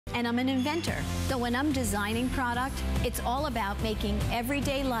and I'm an inventor. So when I'm designing product, it's all about making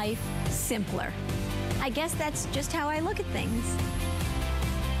everyday life simpler. I guess that's just how I look at things.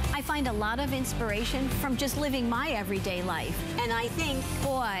 I find a lot of inspiration from just living my everyday life. And I think,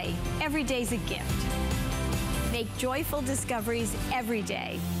 boy, every day's a gift. Make joyful discoveries every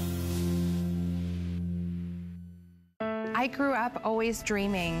day. I grew up always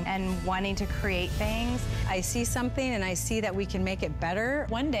dreaming and wanting to create things. I see something and I see that we can make it better.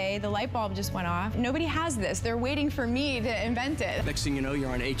 One day, the light bulb just went off. Nobody has this. They're waiting for me to invent it. Next thing you know, you're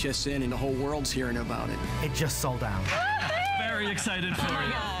on HSN and the whole world's hearing about it. It just sold out. Very excited for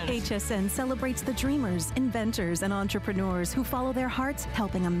you. HSN celebrates the dreamers, inventors, and entrepreneurs who follow their hearts,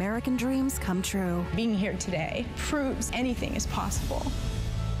 helping American dreams come true. Being here today proves anything is possible.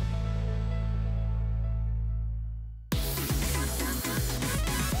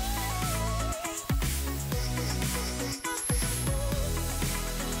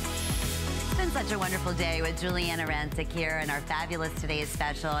 Such a wonderful day with Juliana Rancic here and our fabulous Today's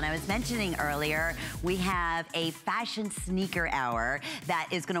Special. And I was mentioning earlier, we have a fashion sneaker hour that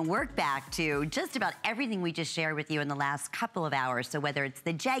is going to work back to just about everything we just shared with you in the last couple of hours. So whether it's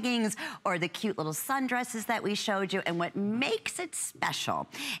the jeggings or the cute little sundresses that we showed you, and what makes it special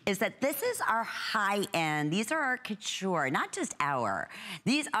is that this is our high end. These are our couture, not just our.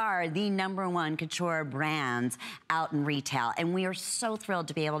 These are the #1 couture brands out in retail. And we are so thrilled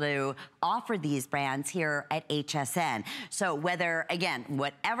to be able to offer these brands here at HSN. So whether, again,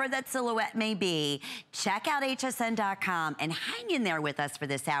 whatever that silhouette may be, check out hsn.com and hang in there with us for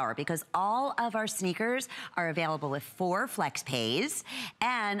this hour, because all of our sneakers are available with 4 flex pays,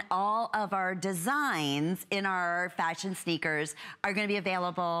 and all of our designs in our fashion sneakers are going to be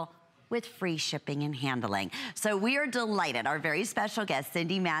available with free shipping and handling. So we are delighted. Our very special guest,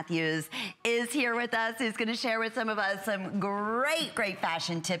 Cindy Matthews, is here with us, who's gonna share with some of us some great, great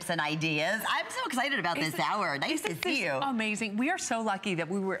fashion tips and ideas. I'm so excited about this hour. Nice to see you. Amazing. We are so lucky that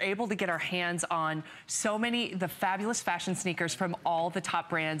we were able to get our hands on so many, the fabulous fashion sneakers from all the top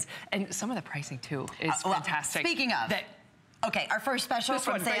brands, and some of the pricing too is fantastic. Speaking of, okay, our first special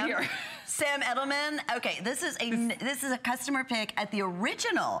from Sam. Right here. Sam Edelman. Okay, this is a customer pick at the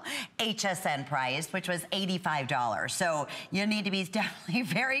original HSN price, which was $85. So you need to be definitely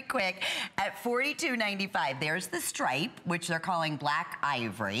very quick at $42.95. There's the stripe, which they're calling black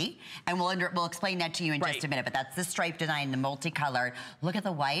ivory, and we'll explain that to you in just a minute. But that's the stripe design, the multicolor. Look at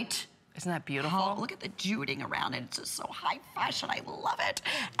the white. Isn't that beautiful? Oh, look at the juding around it. It's just so high fashion. I love it.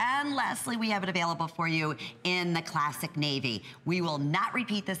 And lastly, we have it available for you in the classic navy. We will not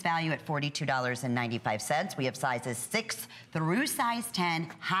repeat this value at $42.95. We have sizes 6 through size 10,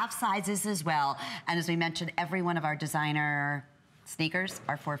 half sizes as well. And as we mentioned, every one of our designer sneakers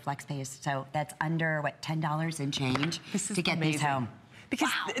are 4 flex pays. So that's under, what, $10 and change to get these home. Because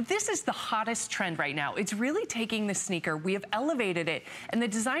this is the hottest trend right now. It's really taking the sneaker. We have elevated it. And the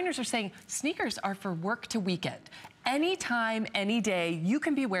designers are saying sneakers are for work to weekend. Anytime, any day, you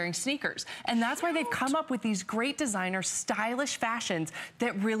can be wearing sneakers. And that's why they've come up with these great designer, stylish fashions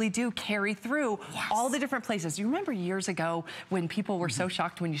that really do carry through all the different places. You remember years ago when people were so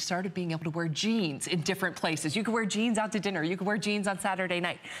shocked when you started being able to wear jeans in different places. You could wear jeans out to dinner. You could wear jeans on Saturday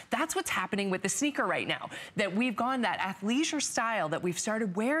night. That's what's happening with the sneaker right now. That we've gone, that athleisure style that we've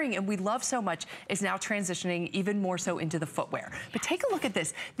started wearing and we love so much is now transitioning even more so into the footwear. But take a look at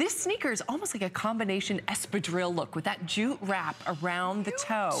this. This sneaker is almost like a combination espadrille look with that jute wrap around the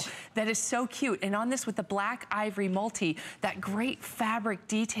toe. That is so cute. And on this with the black ivory multi, that great fabric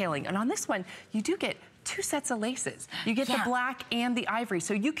detailing. And on this one, you do get 2 sets of laces. You get the black and the ivory,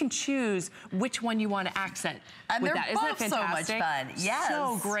 so you can choose which one you want to accent with that. Isn't that fantastic? So much fun. Yes.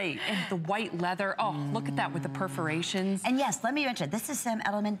 So great. And the white leather. Oh, look at that with the perforations. And yes, let me mention, this is Sam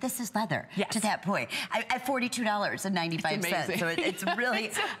Edelman, this is leather. To that point. At $42.95. So it's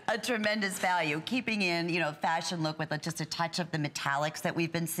really a tremendous value. Keeping in, you know, fashion look with just a touch of the metallics that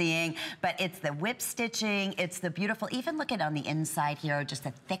we've been seeing. But it's the whip stitching, it's the beautiful, even look at on the inside here, just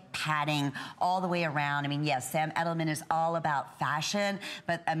a thick padding all the way around. I mean, yes, Sam Edelman is all about fashion,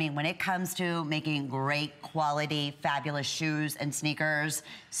 but I mean, when it comes to making great quality, fabulous shoes and sneakers,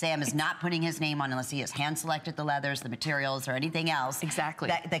 Sam is not putting his name on unless he has hand-selected the leathers, the materials, or anything else. Exactly.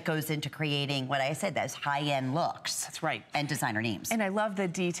 That goes into creating what I said, those high-end looks. That's right. And designer names. And I love the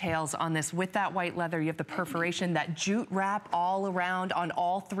details on this. With that white leather, you have the perforation, that jute wrap all around on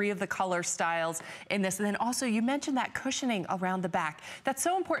all 3 of the color styles in this. And then also, you mentioned that cushioning around the back. That's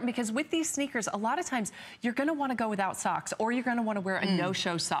so important because with these sneakers, a lot of times you're gonna wanna go without socks, or you're gonna wanna wear a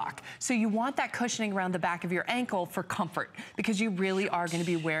no-show sock. So you want that cushioning around the back of your ankle for comfort, because you really are gonna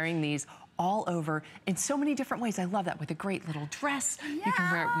be wearing these all over in so many different ways. I love that, with a great little dress. Yeah. You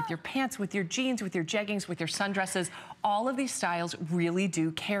can wear it with your pants, with your jeans, with your jeggings, with your sundresses. All of these styles really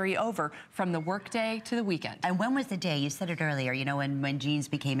do carry over from the workday to the weekend. And when was the day, you said it earlier, you know, when jeans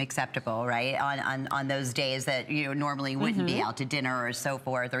became acceptable, right? On those days that you normally wouldn't be out to dinner or so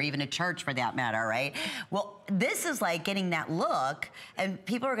forth, or even to church for that matter, right? Well, this is like getting that look, and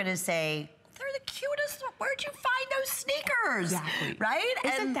people are gonna say, they're the cutest. Where'd you find those sneakers? Exactly. Right?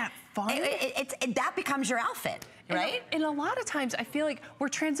 Isn't that fun? That becomes your outfit, right? And a lot of times I feel like we're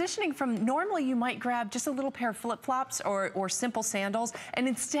transitioning from, normally you might grab just a little pair of flip-flops or simple sandals, and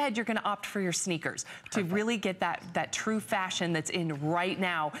instead you're gonna opt for your sneakers to really get that true fashion that's in right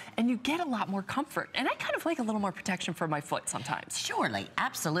now, and you get a lot more comfort. And I kind of like a little more protection for my foot sometimes. Surely,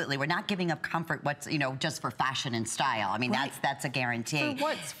 absolutely. We're not giving up comfort, just for fashion and style. I mean, that's a guarantee. For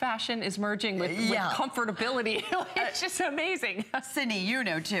once, fashion is merging with comfortability. It's just amazing. Sydney, you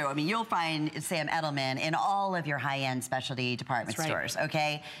know too. I mean, you'll find Sam Edelman in all of your high-end specialty department stores,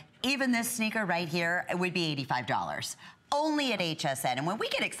 okay? Even this sneaker right here, it would be $85. Only at HSN. And when we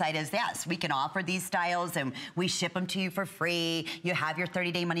get excited is, yes, we can offer these styles and we ship them to you for free. You have your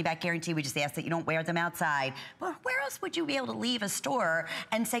 30-day money-back guarantee. We just ask that you don't wear them outside. But where else would you be able to leave a store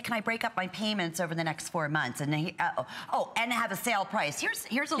and say, can I break up my payments over the next 4 months? And and have a sale price.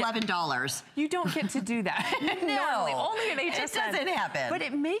 Here's $11. You don't get to do that. No. Only at HSN. It doesn't happen. But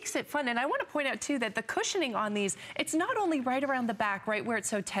it makes it fun. And I want to point out, too, that the cushioning on these, it's not only right around the back, right where it's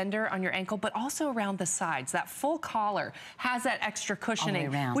so tender on your ankle, but also around the sides. That full collar has that extra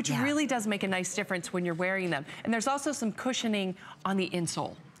cushioning, which really does make a nice difference when you're wearing them. And there's also some cushioning on the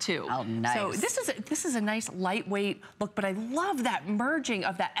insole too. Oh, nice. So this is a nice lightweight look, but I love that merging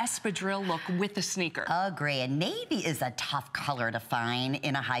of that espadrille look with the sneaker. Agree. And navy is a tough color to find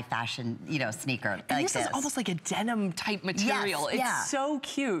in a high fashion, sneaker. And this is almost like a denim type material. It's so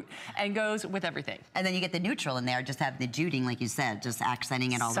cute and goes with everything. And then you get the neutral in there, just have the juding, like you said, just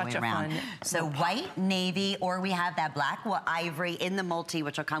accenting it all the way around. So white, navy, or we have that black ivory in the multi,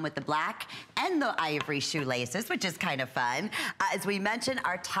 which will come with the black and the ivory shoelaces, which is kind of fun. As we mentioned,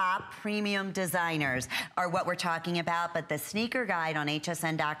 our top premium designers are what we're talking about, but the sneaker guide on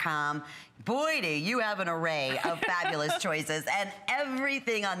hsn.com, boy, do you have an array of fabulous choices, and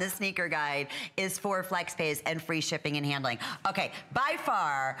everything on the sneaker guide is for FlexPays and free shipping and handling. Okay, by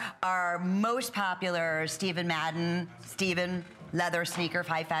far, our most popular Stephen leather sneaker,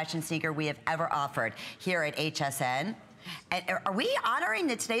 high fashion sneaker we have ever offered here at HSN. And are we honoring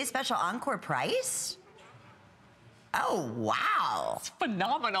the today's special encore price? Oh, wow. It's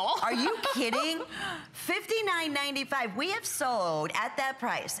phenomenal. Are you kidding? $59.95. We have sold at that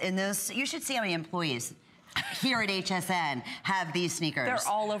price in this. You should see how many employees here at HSN have these sneakers.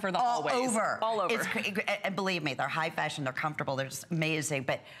 They're all over the hallways. All over. And believe me, they're high fashion, they're comfortable, they're just amazing.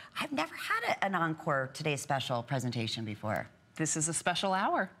 But I've never had an encore Today's Special presentation before. This is a special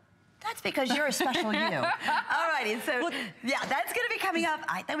hour. That's because you're a special you. All righty, so yeah, that's going to be coming up.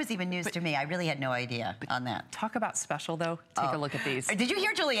 That was even news to me. I really had no idea on that. Talk about special, though. Take a look at these. Did you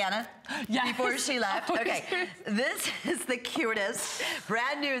hear Juliana before she left? Okay, this is the cutest.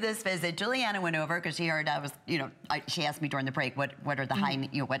 Brand new this visit. Juliana went over because she heard I was, she asked me during the break, what are the high,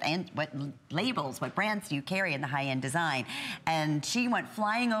 what labels, what brands do you carry in the high-end design? And she went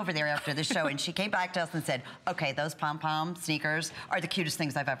flying over there after the show, and she came back to us and said, okay, those pom-pom sneakers are the cutest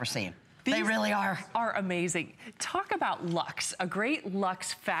things I've ever seen. They really are amazing. Talk about luxe, a great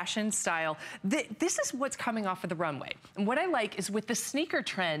luxe fashion style. This is what's coming off of the runway. And what I like is with the sneaker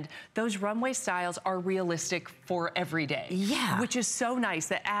trend, those runway styles are realistic for every day. Yeah. Which is so nice,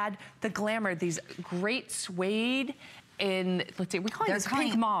 that add the glamour, these great suede in, let's see, we call it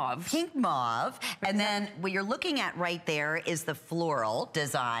pink mauve. Pink mauve. And then what you're looking at right there is the floral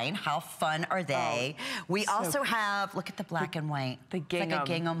design. How fun are they? We also have, look at the black and white. The gingham. It's like a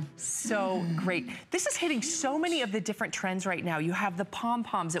gingham. So great. This is hitting so many of the different trends right now. You have the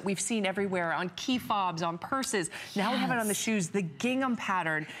pom-poms that we've seen everywhere on key fobs, on purses. Now we have it on the shoes. The gingham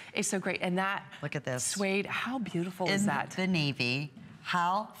pattern is so great. And that, look at this suede, how beautiful is that? The navy.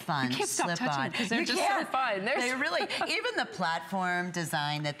 How fun. You can't stop touching because they're just so fun. They really, even the platform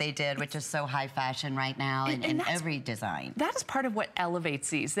design that they did, which is so high fashion right now in every design. That is part of what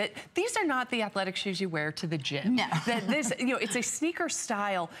elevates these. That these are not the athletic shoes you wear to the gym. No. That this, it's a sneaker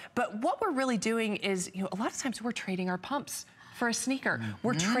style, but what we're really doing is, a lot of times we're trading our pumps for a sneaker.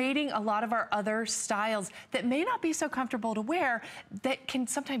 We're trading a lot of our other styles that may not be so comfortable to wear that can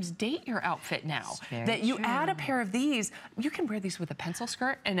sometimes date your outfit now. That you add a pair of these, you can wear these with a pencil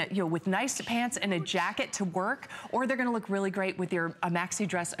skirt and with nice pants and a jacket to work, or they're gonna look really great with a maxi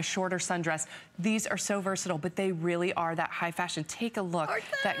dress, a shorter sundress. These are so versatile, but they really are that high fashion. Take a look,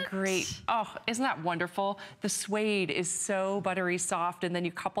 that great, oh, isn't that wonderful? The suede is so buttery soft, and then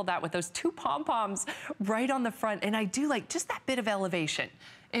you couple that with those two pom-poms right on the front, and I do like just that bit of elevation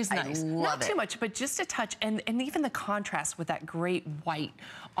is nice. Not too much, but just a touch, and even the contrast with that great white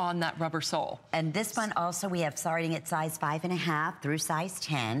on that rubber sole. And this one also, we have starting at size 5.5 through size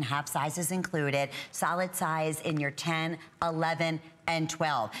 10, half sizes included, solid size in your 10, 11, and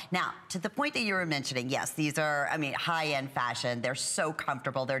 12. Now, to the point that you were mentioning, yes, these are, I mean, high-end fashion. They're so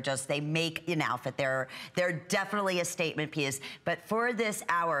comfortable. They're just, they make an outfit. They're definitely a statement piece. But for this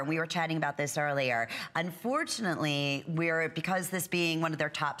hour, and we were chatting about this earlier, unfortunately, because this being one of their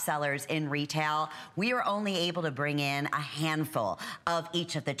top sellers in retail, we are only able to bring in a handful of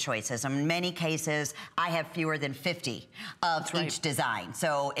each of the choices. In many cases, I have fewer than 50 of each design.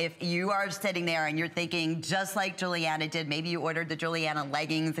 So if you are sitting there and you're thinking, just like Juliana did, maybe you ordered the Juliana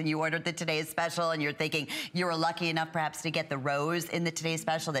leggings and you ordered the Today's Special and you're thinking you were lucky enough perhaps to get the rose in the Today's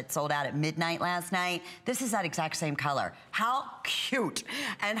Special that sold out at midnight last night. This is that exact same color. How cute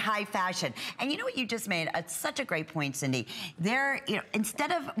and high fashion. And you know what you just made? Such a great point, Cindy.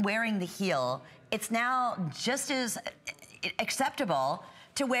 Instead of wearing the heel, it's now just as acceptable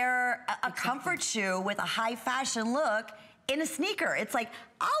to wear a comfort shoe with a high fashion look in a sneaker. It's like,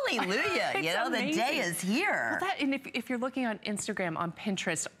 hallelujah, you know, amazing. The day is here. Well, and if you're looking on Instagram, on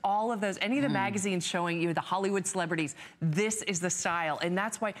Pinterest, all of those, any of the magazines showing you the Hollywood celebrities, this is the style. And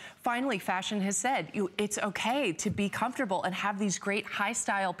that's why finally fashion has said, it's okay to be comfortable and have these great high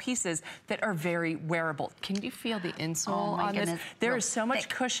style pieces that are very wearable. Can you feel the insole on this? There is so much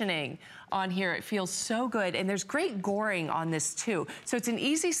cushioning on here. It feels so good. And there's great goring on this too. So it's an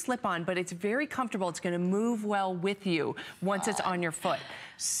easy slip on, but it's very comfortable. It's gonna move well with you once it's on your foot.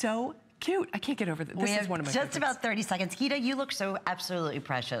 So cute. I can't get over that. This is one of my favorites. Just about 30 seconds. Hida, you look so absolutely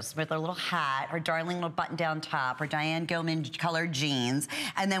precious with her little hat, her darling little button-down top, her Diane Gilman colored jeans,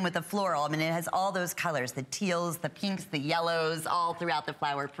 and then with the floral. I mean, it has all those colors, the teals, the pinks, the yellows, all throughout the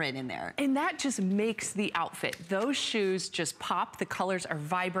flower print in there. And that just makes the outfit. Those shoes just pop. The colors are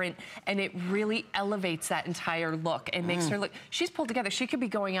vibrant, and it really elevates that entire look and makes her look. She's pulled together. She could be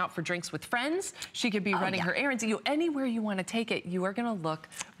going out for drinks with friends. She could be running her errands. Anywhere you want to take it, you are going to look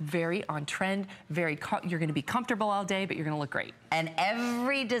very on trend, you're going to be comfortable all day, but you're going to look great. And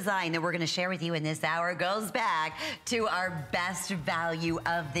every design that we're going to share with you in this hour goes back to our best value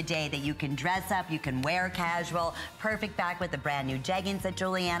of the day that you can dress up, you can wear casual, perfect back with the brand new jeggings that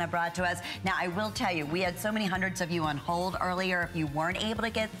Juliana brought to us. Now, I will tell you, we had so many hundreds of you on hold earlier. If you weren't able to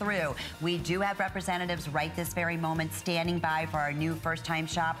get through, we do have representatives right this very moment standing by for our new first-time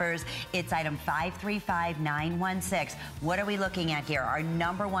shoppers. It's item 535916. What are we looking at here? Our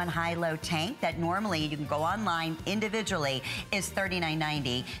 #1 high-low tank that normally you can go online individually is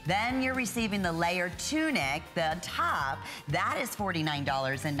 $39.90. Then you're receiving the layered tunic, the top, that is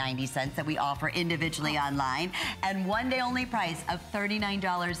 $49.90 that we offer individually online. And one-day only price of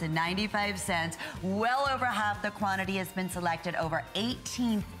 $39.95. Well over half the quantity has been selected. Over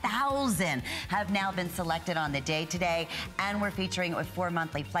 18,000 have now been selected on the day today. And we're featuring it with 4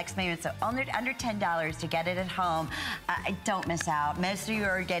 monthly flex payments, so under $10 to get it at home. Don't miss out. Most of you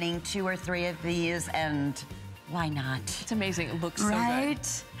are getting 2 or 3 of these, and why not? It's amazing. It looks so good.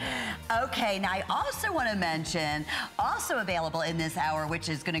 Right? Okay, now I also want to mention, also available in this hour, which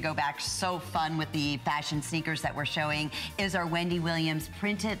is going to go back so fun with the fashion sneakers that we're showing, is our Wendy Williams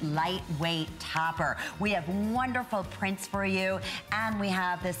printed lightweight topper. We have wonderful prints for you, and we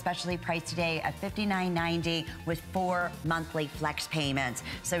have this specially priced today at $59.90 with 4 monthly flex payments.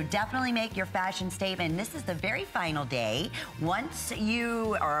 So definitely make your fashion statement. This is the very final day. Once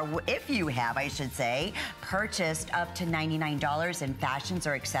you, or if you have, I should say, purchased up to $99 in fashions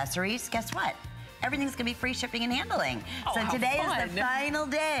or accessories, guess what? Everything's gonna be free shipping and handling. So today is the final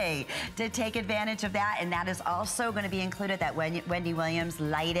day to take advantage of that, and that is also gonna be included, that Wendy Williams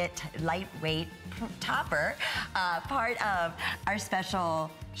lightweight topper, part of our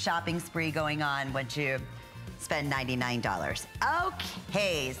special shopping spree going on once you spend $99.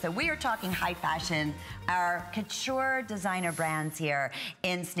 Okay, so we are talking high fashion, our couture designer brands here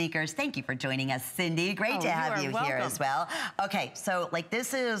in sneakers. Thank you for joining us, Cindy. Great to have you here as well. Okay, so like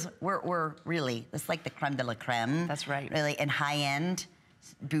this is, we're really, this is like the creme de la creme. That's right. Really, and high end.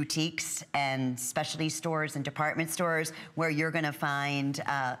 boutiques and specialty stores and department stores where you're gonna find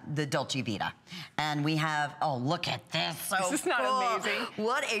the Dolce Vita. And we have, oh, look at this, so This is not cool. amazing?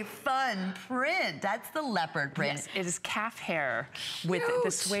 What a fun print. That's the leopard print. Yes, it is calf hair with the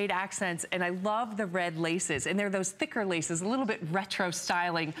Cute. suede accents, and I love the red laces, and they're those thicker laces, a little bit retro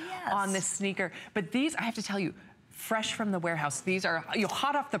styling on this sneaker. But these, I have to tell you, fresh from the warehouse. These are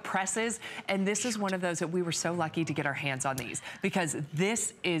hot off the presses, and this is one of those that we were so lucky to get our hands on these, because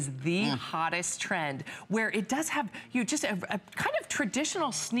this is the hottest trend, where it does have just a kind of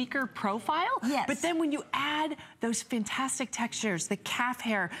traditional sneaker profile, but then when you add those fantastic textures, the calf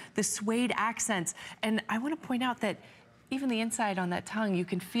hair, the suede accents, and I want to point out that even the inside on that tongue, you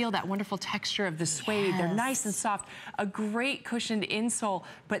can feel that wonderful texture of the suede. They're nice and soft, a great cushioned insole,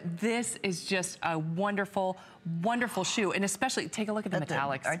 but this is just a wonderful, wonderful shoe. And especially, take a look at the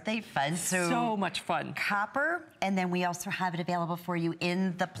metallics. Aren't they fun? So much fun. Copper, and then we also have it available for you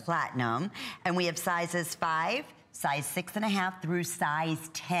in the platinum. And we have sizes 5, size 6.5 through size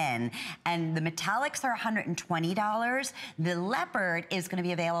 10. And the metallics are $120. The leopard is gonna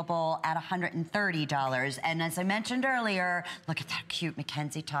be available at $130. And as I mentioned earlier, look at that cute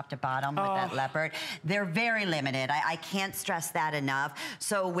Mackenzie top to bottom with that leopard. They're very limited. I can't stress that enough.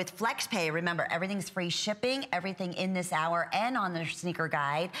 So with FlexPay, remember, everything's free shipping. Everything in this hour and on the sneaker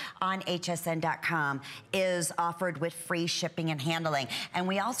guide on hsn.com is offered with free shipping and handling. And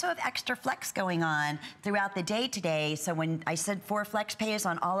we also have extra flex going on throughout the day today. So when I said 4 flex pays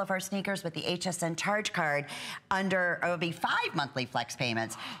on all of our sneakers with the HSN charge card, it'll be 5 monthly flex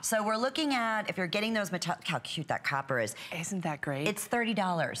payments. So we're looking at, if you're getting those metallic, how cute that copper is. Isn't that great? It's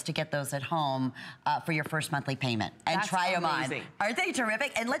 $30 to get those at home for your first monthly payment and try them on. Aren't they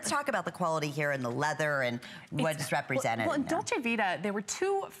terrific? And let's talk about the quality here and the leather and what's represented. Well, in Dolce Vita, there were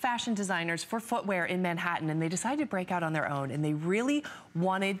 2 fashion designers for footwear in Manhattan, and they decided to break out on their own, and they really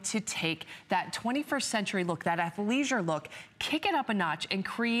wanted to take that 21st century look, that athleisure look, kick it up a notch and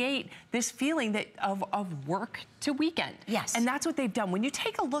create this feeling that of work to weekend. Yes. And that's what they've done. When you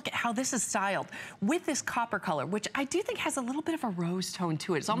take a look at how this is styled with this copper color, which I do think has a little bit of a rose tone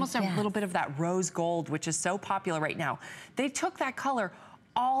to it. It's almost a little bit of that rose gold, which is so popular right now. They took that color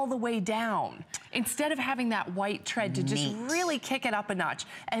all the way down instead of having that white tread to just really kick it up a notch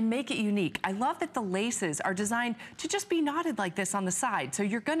and make it unique. I love that the laces are designed to just be knotted like this on the side. So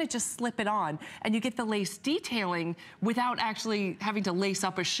you're gonna just slip it on and you get the lace detailing without actually having to lace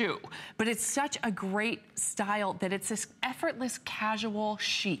up a shoe. But it's such a great style that it's this effortless casual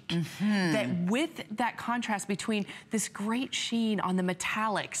chic that with that contrast between this great sheen on the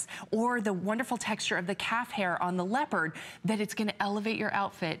metallics or the wonderful texture of the calf hair on the leopard, that it's gonna elevate your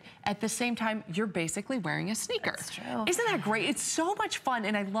outfit. At the same time, you're basically wearing a sneaker. That's true. Isn't that great? It's so much fun,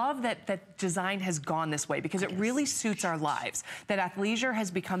 and I love that design has gone this way because it really suits our lives. That athleisure has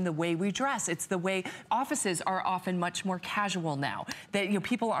become the way we dress. It's the way offices are often much more casual now. That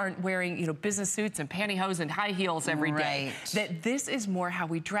people aren't wearing business suits and pantyhose and high heels every day. That this is more how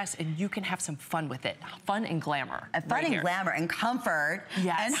we dress, and you can have some fun with it. Fun and glamour. Fun and glamour and comfort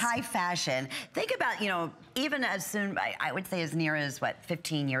and high fashion. Think about, even as soon, I would say as near as, what,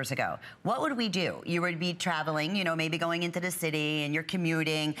 15 years ago, what would we do? You would be traveling, maybe going into the city and you're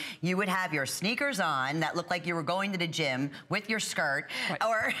commuting. You would have your sneakers on that looked like you were going to the gym with your skirt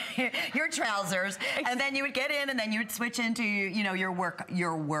or your trousers, and then you would get in and then you would switch into, your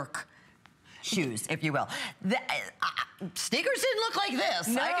work shoes, if you will. Sneakers didn't look like this.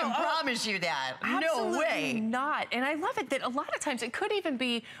 No, I can promise you that. No way. Not. And I love it that a lot of times it could even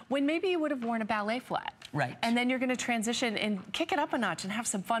be when maybe you would have worn a ballet flat. Right. And then you're going to transition and kick it up a notch and have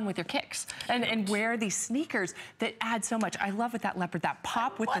some fun with your kicks and wear these sneakers that add so much. I love with that leopard, that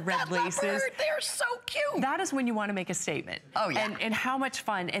pop with the red laces. Leopard. They're so cute. That is when you want to make a statement. Oh, yeah. And how much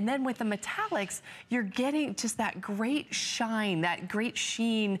fun. And then with the metallics, you're getting just that great shine, that great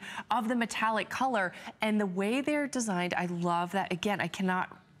sheen of the metallic color. And the way they're designed, I love that. Again, I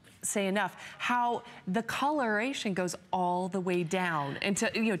cannot say enough how the coloration goes all the way down into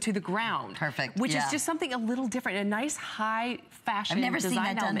to the ground. Perfect. Which is just something a little different, a nice high fashion. I've never design seen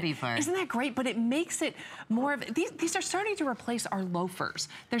that done element. before. Isn't that great? But it makes it more of these are starting to replace our loafers.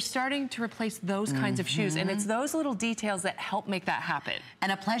 They're starting to replace those kinds of shoes, and it's those little details that help make that happen.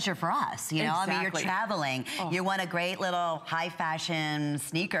 And a pleasure for us, I mean, you're traveling. You want a great little high fashion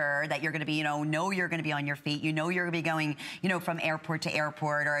sneaker that you're going to be, know you're going to be on your feet. You're going to be going, from airport to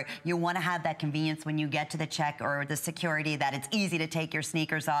airport, or you want to have that convenience when you get to the check or the security that it's easy to take your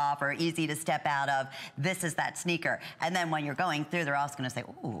sneakers off or easy to step out of. This is that sneaker. And then when you're going through, they're also going to say,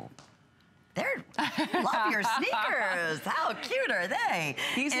 ooh, Love your sneakers. How cute are they?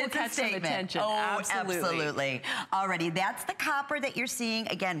 These will catch some attention. Oh, absolutely. Alrighty, that's the copper that you're seeing.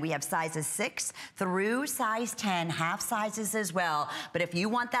 Again, we have sizes 6 through size 10, half sizes as well. But if you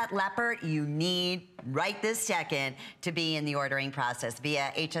want that leopard, you need right this second to be in the ordering process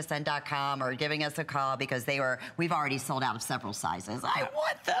via hsn.com or giving us a call because we've already sold out of several sizes. I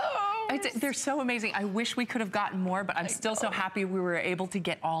want those. They're so amazing. I wish we could have gotten more, but I'm still so happy we were able to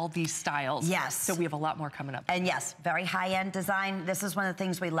get all these styles. Yes. So we have a lot more coming up. And yes, very high-end design. This is one of the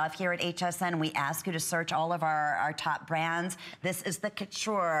things we love here at HSN. We ask you to search all of our top brands. This is the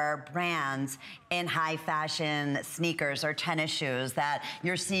couture brands in high fashion sneakers or tennis shoes that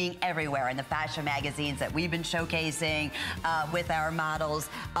you're seeing everywhere in the fashion magazines that we've been showcasing with our models.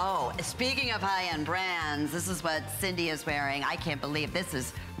 Oh, speaking of high-end brands, this is what Cindy is wearing. I can't believe this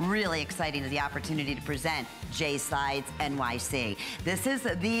is really exciting, the opportunity to present J Slides NYC. This is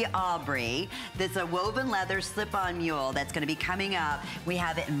the Aubrey. This is a woven leather slip-on mule that's going to be coming up. We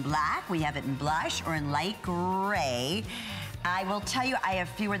have it in black, we have it in blush, or in light gray. I will tell you, I have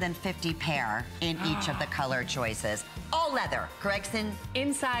fewer than 50 pair in each of the color choices. All leather, correct, Cindy?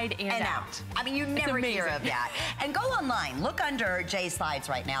 Inside and out. I mean, you never hear of that. And go online, look under J Slides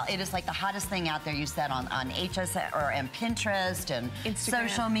right now. It is like the hottest thing out there, you said, on HSN or and Pinterest and Instagram.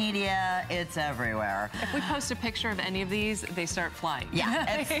 Social media. It's everywhere. If we post a picture of any of these, they start flying.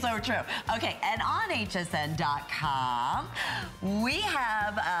 Yeah, it's so true. Okay, and on hsn.com, we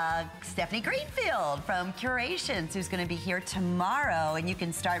have Stephanie Greenfield from Curations, who's going to be here tomorrow, and you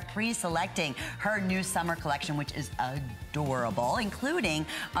can start pre-selecting her new summer collection, which is adorable, including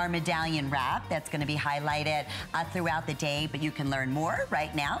our medallion wrap that's going to be highlighted throughout the day, but you can learn more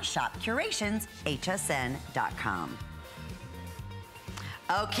right now. Shop Curations, hsn.com.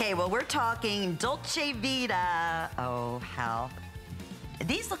 Okay, well, we're talking Dolce Vita. Oh, how.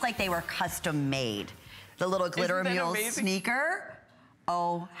 These look like they were custom made. The little glitter mule sneaker.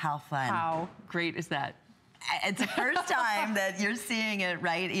 Oh, how fun. How great is that? It's the first time that you're seeing it,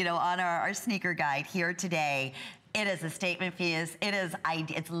 right, you know, on our sneaker guide here today. It is a statement piece.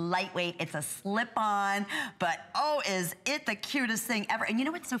 It's lightweight. It's a slip-on, but oh, is it the cutest thing ever? And you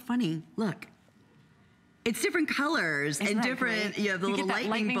know what's so funny? Look. It's different colors and different, you have the little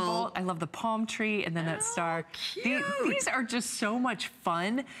lightning bolt. I love the palm tree and then that star. Cute. These are just so much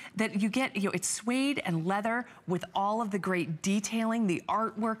fun that you get, you know, it's suede and leather with all of the great detailing, the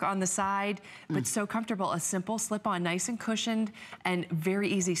artwork on the side, but so comfortable. A simple slip-on, nice and cushioned, and very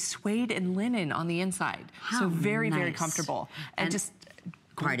easy. Suede and linen on the inside. So very, very comfortable. And just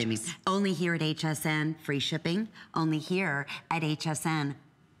pardon me. Only here at HSN, free shipping. Only here at HSN.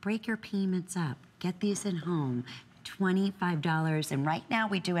 Break your payments up. Get these at home. $25. And right now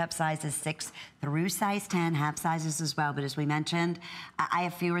we do have sizes 6 through size 10, half sizes as well. But as we mentioned, I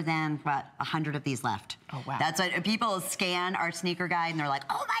have fewer than, 100 of these left. Oh, wow. That's what people scan our sneaker guide and they're like,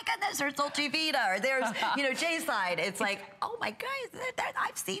 oh my goodness, there's Dolce Vita, or there's, you know, J Slide. It's like, oh my God,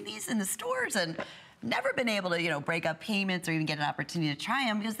 I've seen these in the stores and never been able to, you know, break up payments or even get an opportunity to try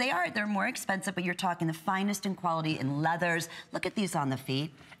them because they're more expensive, but you're talking the finest in quality in leathers. Look at these on the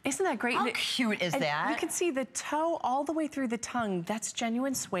feet. Isn't that great? How cute is that? You can see the toe all the way through the tongue. That's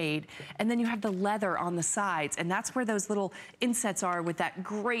genuine suede. And then you have the leather on the sides. And that's where those little insets are with that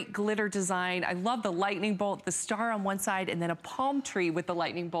great glitter design. I love the lightning bolt, the star on one side, and then a palm tree with the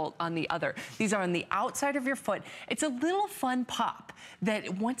lightning bolt on the other. These are on the outside of your foot. It's a little fun pop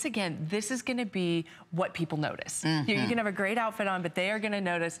that, once again, this is going to be what people notice. You can have a great outfit on, but they are going to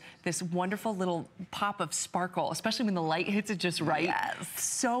notice this wonderful little pop of sparkle, especially when the light hits it just right. Yes.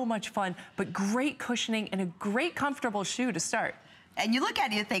 So much fun, but great cushioning and a great comfortable shoe to start. And you look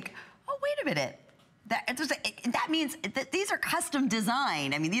at it and think, oh, wait a minute. That means that these are custom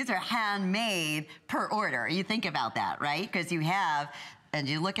design. I mean, these are handmade per order. You think about that, right? Because you have, and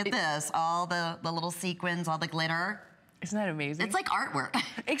you look at this, all the little sequins, all the glitter. Isn't that amazing? It's like artwork.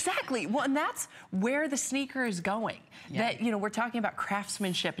 Exactly. Well, and that's where the sneaker is going. Yeah. That, you know, we're talking about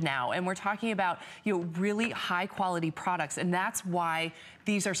craftsmanship now, and we're talking about, you know, really high quality products, and that's why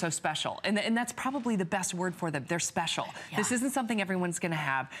these are so special. And that's probably the best word for them. They're special. Yeah. This isn't something everyone's gonna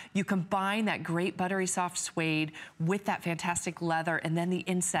have. You combine that great buttery soft suede with that fantastic leather, and then the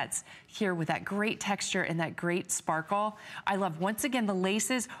insets here with that great texture and that great sparkle. I love, once again, the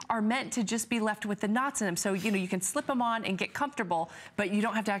laces are meant to just be left with the knots in them. So, you know, you can slip them on on and get comfortable, but you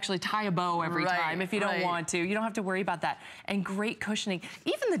don't have to actually tie a bow every time if you don't want to. You don't have to worry about that. And great cushioning.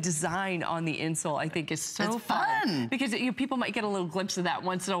 Even the design on the insole, I think, is so fun. Because people might get a little glimpse of that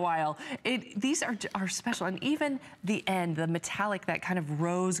once in a while. These are special. And even the end, the metallic, that kind of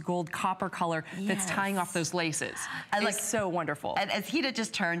rose gold copper color that's tying off those laces. It's so wonderful. And as Hita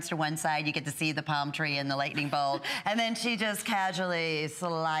just turns to one side, you get to see the palm tree and the lightning bolt. And then she just casually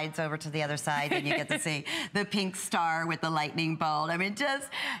slides over to the other side and you get to see the pink star with the lightning bolt. I mean, just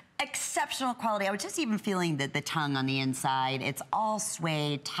exceptional quality. I was just even feeling the tongue on the inside. It's all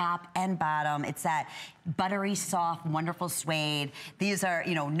suede, top and bottom. It's that buttery, soft, wonderful suede. These are,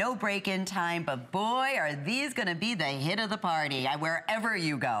 you know, no break-in time, but boy, are these gonna be the hit of the party wherever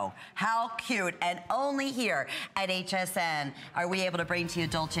you go. How cute. And only here at HSN are we able to bring to you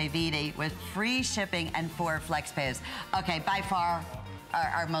Dolce Vita with free shipping and 4 flex pays. Okay, by far,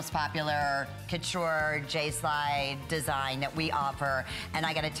 our most popular couture J-Slide design that we offer. And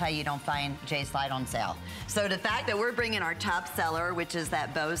I gotta tell you, you don't find J-Slide on sale. So the fact that we're bringing our top seller, which is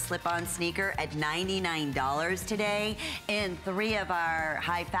that bow slip-on sneaker, at $99 today in 3 of our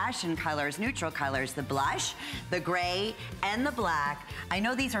high fashion colors, neutral colors, the blush, the gray, and the black. I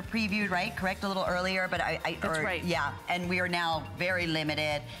know these are previewed, right? Correct, a little earlier, but That's right. Yeah, and we are now very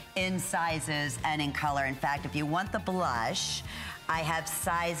limited in sizes and in color. In fact, if you want the blush, I have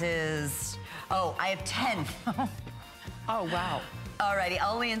sizes, I have 10. Oh, wow. Alrighty,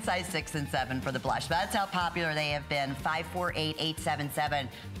 only in size 6 and 7 for the blush. That's how popular they have been. 548877.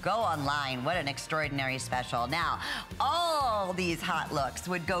 Go online. What an extraordinary special. Now, all these hot looks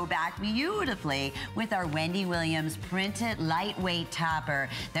would go back beautifully with our Wendy Williams printed lightweight topper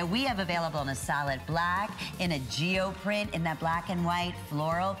that we have available in a solid black, in a geo print, in that black and white,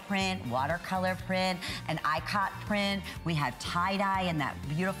 floral print, watercolor print, an iCot print. We have tie-dye in that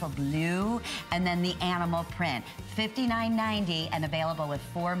beautiful blue, and then the animal print. $59.90 and available with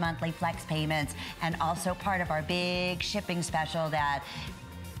 4 monthly flex payments, and also part of our big shipping special that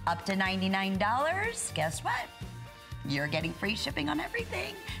up to $99, guess what? You're getting free shipping on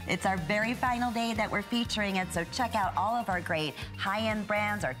everything. It's our very final day that we're featuring it, so check out all of our great high-end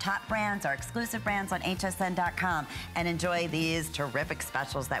brands, our top brands, our exclusive brands on hsn.com, and enjoy these terrific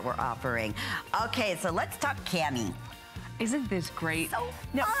specials that we're offering. Okay, so let's talk cami. Isn't this great? So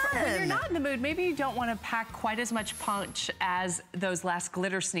now, fun. when you're not in the mood, maybe you don't want to pack quite as much punch as those last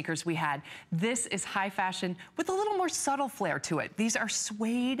glitter sneakers we had. This is high fashion with a little more subtle flair to it. These are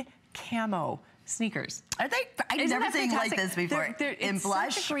suede camo sneakers. Are they? I've never seen like this before. In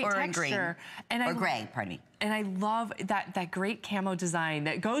blush or in green? Or gray, pardon me. And I love that great camo design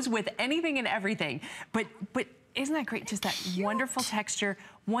that goes with anything and everything. But isn't that great? Just that wonderful texture.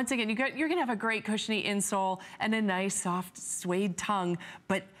 Once again, you're gonna have a great cushiony insole and a nice soft suede tongue,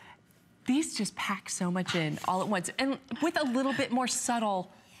 but these just pack so much in all at once, and with a little bit more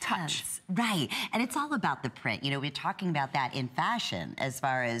subtle touch. Right, and it's all about the print. You know, we're talking about that in fashion as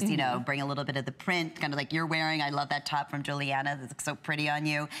far as, you know, bring a little bit of the print, kind of like you're wearing. I love that top from Juliana. That looks so pretty on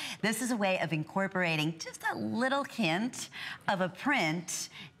you. This is a way of incorporating just a little hint of a print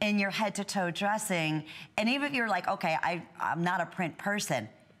in your head-to-toe dressing. And even if you're like, okay, I'm not a print person,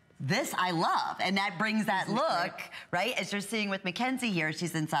 this I love, and that brings that look, right? As you're seeing with Mackenzie here,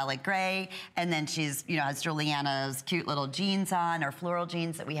 she's in solid gray, and then she's, you know, has Juliana's cute little jeans on, or floral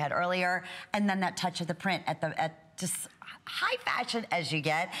jeans that we had earlier, and then that touch of the print at just high fashion as you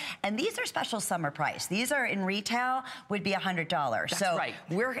get. And these are special summer price. These are in retail would be $100. That's right.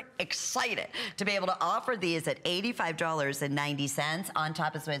 We're excited to be able to offer these at $85.90. On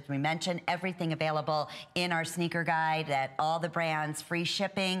top of, as we mentioned, everything available in our sneaker guide at all the brands, free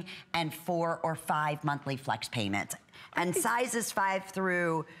shipping, and 4 or 5 monthly flex payments. And sizes 6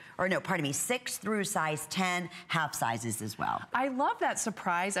 through size 10, half sizes as well. I love that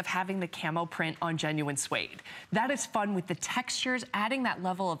surprise of having the camo print on genuine suede. That is fun with the textures, adding that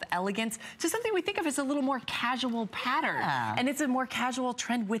level of elegance to something we think of as a little more casual pattern. Yeah. And it's a more casual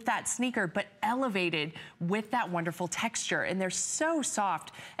trend with that sneaker, but elevated with that wonderful texture. And they're so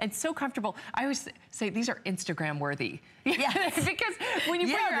soft and so comfortable. I always say these are Instagram worthy. Yes. Because when you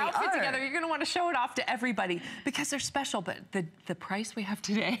put your outfit together, you're gonna wanna show it off to everybody because they're special, but the price we have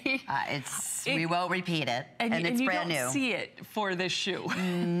today, we won't repeat it, and it's brand new. You don't see it for this shoe.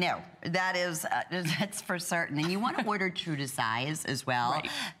 No, that's for certain. And you want to order true to size as well, right,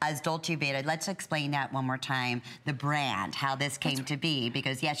 as Dolce Vita. Let's explain that one more time, the brand, how this came to be,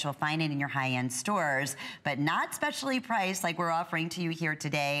 because yes, you'll find it in your high-end stores, but not specially priced like we're offering to you here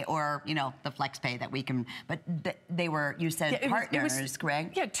today, or, you know, the flex pay that we can, but they were, you said, partners. designers,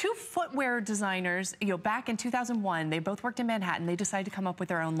 correct? Yeah, two footwear designers, back in 2001, they both worked in Manhattan. They decided to come up with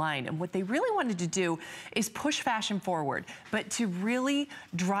their own line. And what they really wanted to do is push fashion forward, but to really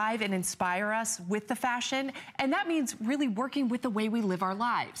drive and inspire us with the fashion. And that means really working with the way we live our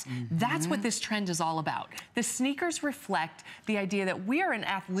lives. That's what this trend is all about. The sneakers reflect the idea that we are an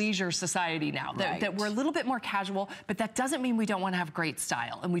athleisure society now, that we're a little bit more casual, but that doesn't mean we don't want to have great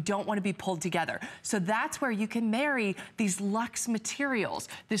style and we don't want to be pulled together. So that's where you can marry these luxe materials,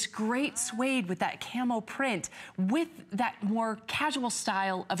 this great suede with that camo print with that more casual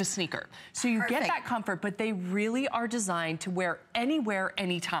style of a sneaker. So you get that comfort, but they really are designed to wear anywhere,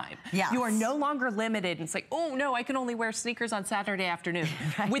 anytime. Yes. You are no longer limited. And it's like, oh no, I can only wear sneakers on Saturday afternoon.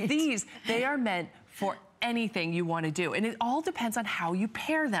 With these, they are meant for anything you want to do. And it all depends on how you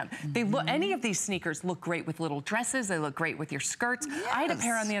pair them. They look, any of these sneakers look great with little dresses. They look great with your skirts. I had a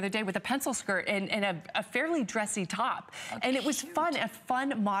pair on the other day with a pencil skirt and a fairly dressy top. And it was fun, a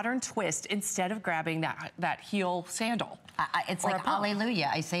fun modern twist instead of grabbing that heel sandal. It's like hallelujah.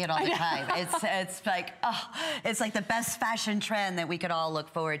 I say it all the time. It's like, oh, it's like the best fashion trend that we could all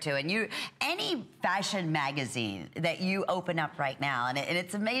look forward to. And any fashion magazine that you open up right now, and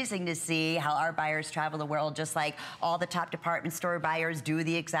it's amazing to see how our buyers travel the world, just like all the top department store buyers do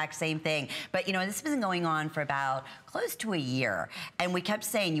the exact same thing. But this has been going on for about close to a year. And we kept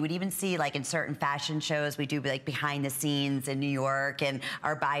saying, you would even see like in certain fashion shows, we do like behind the scenes in New York and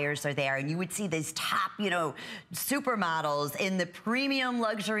our buyers are there. And you would see these top, supermodels in the premium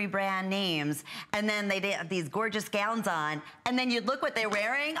luxury brand names. And then they have these gorgeous gowns on. And then you'd look what they're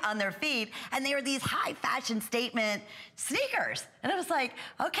wearing on their feet. And they were these high fashion statement sneakers. And I was like,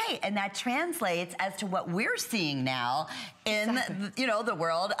 okay. And that translates as to what we're seeing now in, the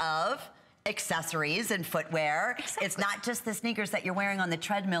world of accessories and footwear. It's not just the sneakers that you're wearing on the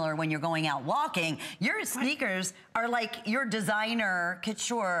treadmill or when you're going out walking. Your sneakers are like your designer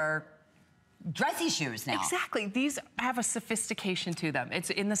couture dressy shoes now. Exactly. These have a sophistication to them. It's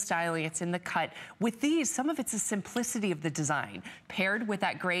in the styling, it's in the cut. With these, some of it's the simplicity of the design paired with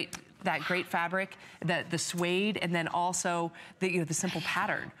that great fabric, the suede, and then also the simple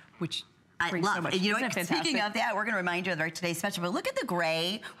pattern, which I love so much. Speaking of that, we're going to remind you of our today's special, but look at the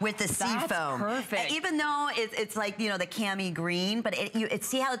gray with the seafoam. That's perfect. Even though it's like, the cami green, but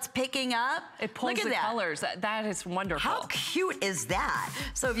see how it's picking up? It pulls the colors. That is wonderful. How cute is that?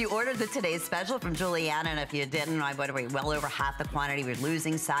 So if you ordered the today's special from Juliana, and if you didn't, we're well over half the quantity. We're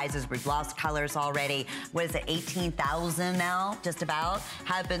losing sizes. We've lost colors already. What is it, 18,000 now, just about,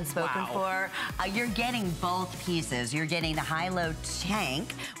 have been spoken for. You're getting both pieces. You're getting the high-low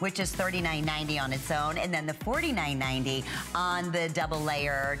tank, which is $39.90 on its own, and then the $49.90 on the double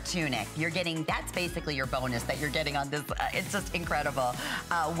layer tunic. You're getting, that's basically your bonus that you're getting on this. It's just incredible.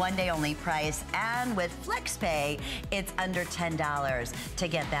 One day only price, and with FlexPay, it's under $10 to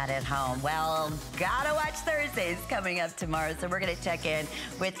get that at home. Well, Gotta Watch Thursdays coming up tomorrow, so we're gonna check in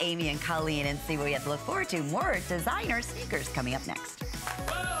with Amy and Colleen and see what we have to look forward to. More designer sneakers coming up next.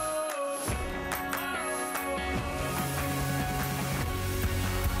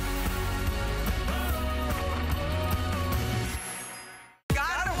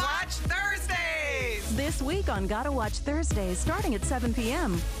 This week on Gotta Watch Thursdays, starting at 7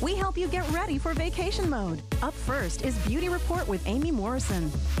 p.m., we help you get ready for vacation mode. Up first is Beauty Report with Amy Morrison.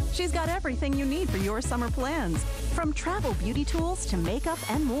 She's got everything you need for your summer plans, from travel beauty tools to makeup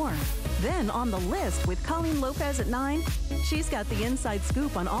and more. Then on the list with Colleen Lopez at 9, she's got the inside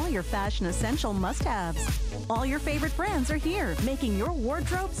scoop on all your fashion essential must-haves. All your favorite brands are here, making your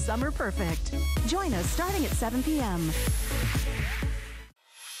wardrobe summer perfect. Join us starting at 7 p.m.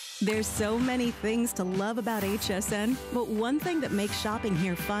 There's so many things to love about HSN, but one thing that makes shopping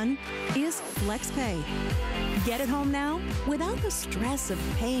here fun is FlexPay. Get it home now without the stress of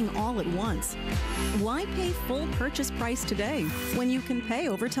paying all at once. Why pay full purchase price today when you can pay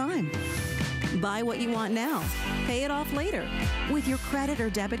over time? Buy what you want now, pay it off later with your credit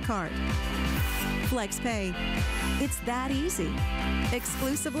or debit card. FlexPay. It's that easy.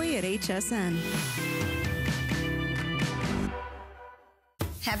 Exclusively at HSN.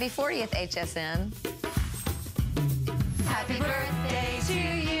 Happy 40th, HSN. Happy birthday to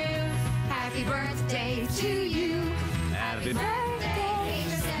you. Happy birthday to you. Happy birthday,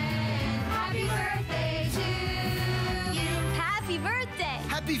 HSN. Happy birthday to you. Happy birthday.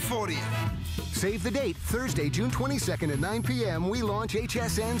 Happy 40th. Save the date, Thursday, June 22nd at 9 p.m. We launch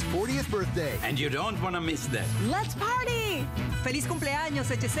HSN's 40th birthday. And you don't want to miss that. Let's party! Feliz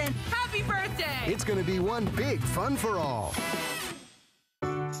cumpleaños, HSN. Happy birthday! It's going to be one big fun for all.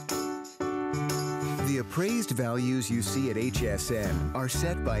 The appraised values you see at HSN are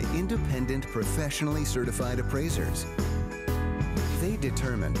set by independent, professionally certified appraisers. They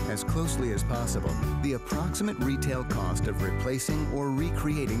determine, as closely as possible, the approximate retail cost of replacing or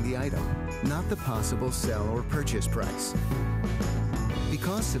recreating the item, not the possible sell or purchase price.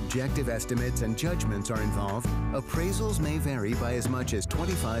 Because subjective estimates and judgments are involved, appraisals may vary by as much as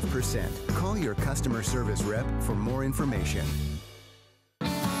 25%. Call your customer service rep for more information.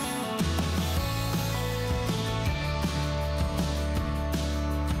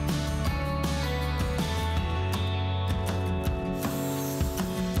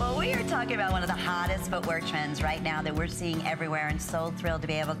 Talking about one of the hottest footwear trends right now that we're seeing everywhere, and so thrilled to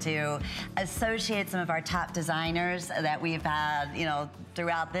be able to associate some of our top designers that we've had, you know,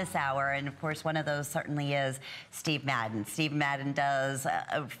 throughout this hour. And of course, one of those certainly is Steve Madden. Steve Madden does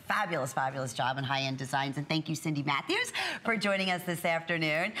a fabulous, fabulous job in high-end designs. And thank you, Cindy Matthews, for joining us this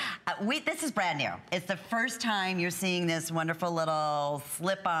afternoon. This is brand new. It's the first time you're seeing this wonderful little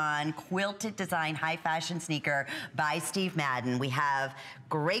slip-on quilted design high fashion sneaker by Steve Madden. We have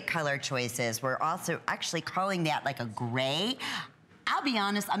great color choices. We're also actually calling that like a gray. I'll be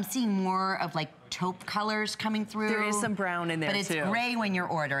honest, I'm seeing more of like taupe colors coming through. There is some brown in there, but it's too. gray when you're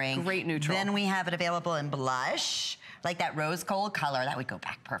ordering. Great neutral. Then we have it available in blush, like that rose gold color. That would go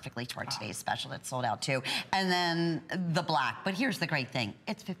back perfectly to our today's special. It's sold out too. And then the black. But here's the great thing.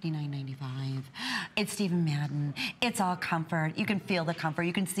 It's $59.95. It's Steve Madden. It's all comfort. You can feel the comfort.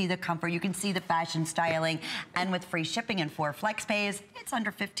 You can see the comfort. You can see the fashion styling. And with free shipping and 4 flex pays, it's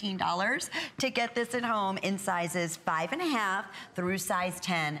under $15 to get this at home in sizes 5.5 through size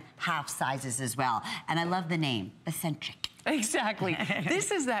 10, half sizes as well. And I love the name, Eccentric. Exactly.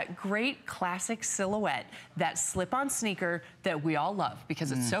 This is that great classic silhouette, that slip-on sneaker that we all love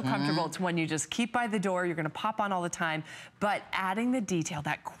because it's so comfortable. It's one you just keep by the door. You're going to pop on all the time. But adding the detail,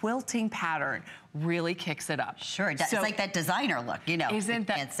 that quilting pattern, really kicks it up. Sure, it's like that designer look, you know. Isn't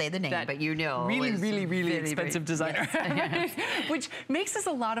that, can't say the name, but you know. Really, really, really expensive designer. Yes. Which makes this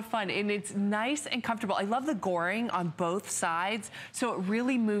a lot of fun, and it's nice and comfortable. I love the goring on both sides, so it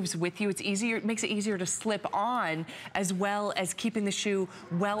really moves with you. It's easier, it makes it easier to slip on, as well as keeping the shoe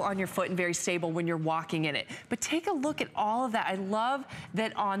well on your foot and very stable when you're walking in it. But take a look at all of that. I love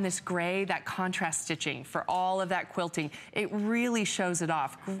that on this gray, that contrast stitching for all of that quilting. It really shows it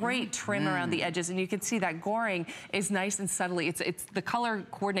off. Great trim around the edges. And you can see that goring is nice and subtly. It's the color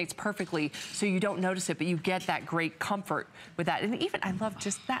coordinates perfectly, so you don't notice it, but you get that great comfort with that. And even I love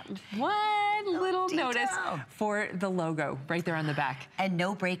just that one little notice for the logo right there on the back. And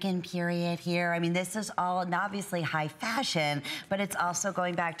no break-in period here. I mean, this is all obviously high fashion, but it's also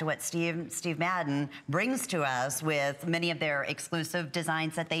going back to what Steve Madden brings to us with many of their exclusive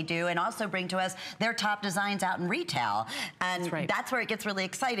designs that they do, and also bring to us their top designs out in retail. And that's where it gets really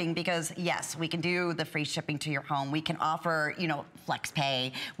exciting, because yes, we can do the free shipping to your home. We can offer, you know, flex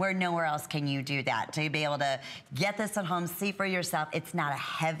pay, where nowhere else can you do that. To be able to get this at home, see for yourself. It's not a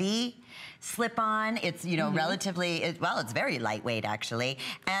heavy slip-on. It's, you know, relatively, well, it's very lightweight actually.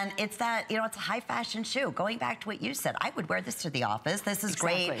 And it's that, you know, it's a high fashion shoe. Going back to what you said, I would wear this to the office. This is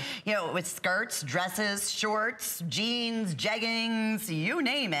great, you know, with skirts, dresses, shorts, jeans, jeggings, you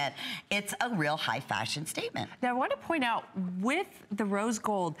name it. It's a real high fashion statement. Now I want to point out, with the rose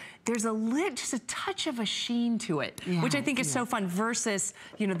gold, there's just a touch of a sheen to it, which I think is so fun, versus,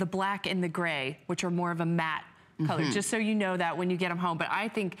 you know, the black and the gray, which are more of a matte color, just so you know that when you get them home. But I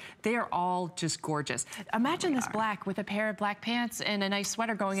think they are all just gorgeous. Imagine this black with a pair of black pants and a nice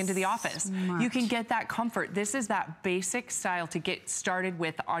sweater going into the office. You can get that comfort. This is that basic style to get started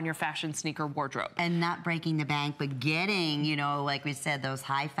with on your fashion sneaker wardrobe. And not breaking the bank, but getting, you know, like we said, those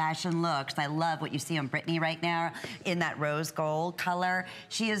high fashion looks. I love what you see on Brittany right now in that rose gold color.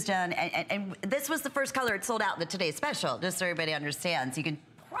 She has done, and this was the first color it sold out in the Today's Special, just so everybody understands. You can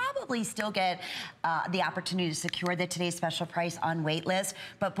probably still get the opportunity to secure the Today's Special price on wait list.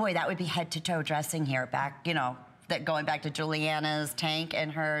 But boy, that would be head to toe dressing here, back, you know, that going back to Juliana's tank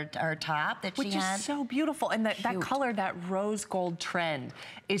and her top that she had. Which is so beautiful. And that color, that rose gold trend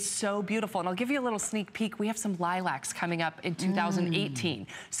is so beautiful. And I'll give you a little sneak peek. We have some lilacs coming up in 2018.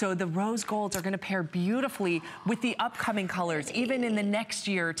 So the rose golds are gonna pair beautifully with the upcoming colors, even in the next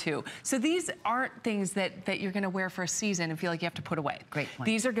year or two. So these aren't things that you're gonna wear for a season and feel like you have to put away. Great point.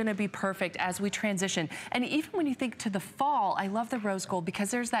 These are gonna be perfect as we transition. And even when you think to the fall, I love the rose gold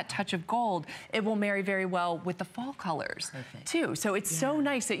because there's that touch of gold. It will marry very well with the fall colors too. So it's so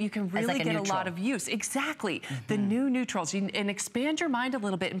nice that you can really get a lot of use. Exactly. The new neutrals. And expand your mind a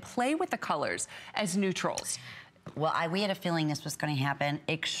little bit and play with the colors as neutrals. Well, we had a feeling this was going to happen.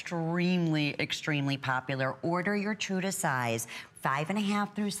 Extremely, extremely popular. Order your true to size.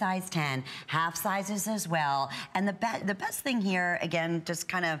 5.5 through size 10, half sizes as well. And the best thing here, again, just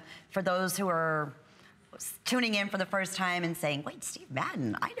kind of for those who are tuning in for the first time and saying, wait, Steve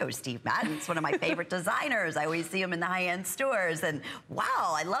Madden, I know Steve Madden. It's one of my favorite designers. I always see him in the high-end stores. And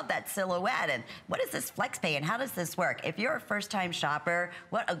wow, I love that silhouette. And what is this FlexPay and how does this work? If you're a first-time shopper,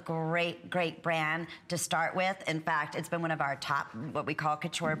 what a great, great brand to start with. In fact, it's been one of our top, what we call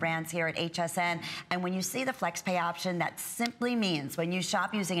couture brands here at HSN. And when you see the FlexPay option, that simply means when you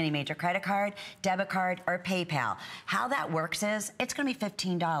shop using any major credit card, debit card, or PayPal, how that works is it's going to be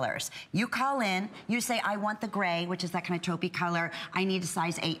 $15. You call in, you say, I want the gray, which is that kind of taupey color. I need a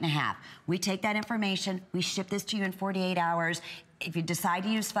size 8.5. We take that information, we ship this to you in 48 hours. If you decide to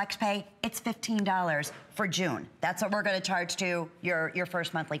use FlexPay, it's $15 for June. That's what we're gonna charge to your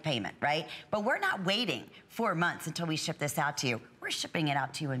first monthly payment, right? But we're not waiting 4 months until we ship this out to you. We're shipping it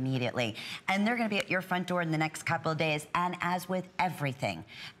out to you immediately. And they're gonna be at your front door in the next couple of days, and as with everything.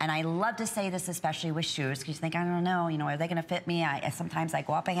 And I love to say this, especially with shoes, because you think, I don't know, are they gonna fit me? Sometimes I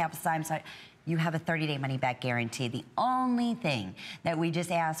go up a half size, so you have a 30-day money-back guarantee. The only thing that we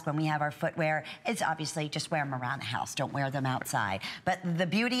just ask when we have our footwear is obviously just wear them around the house. Don't wear them outside. But the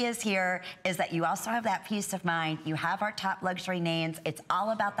beauty is here is that you also have that peace of mind. You have our top luxury names. It's all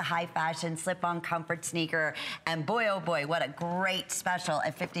about the high fashion slip-on comfort sneaker. And boy, oh boy, what a great special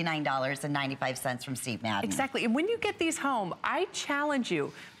at $59.95 from Steve Madden. Exactly. And when you get these home, I challenge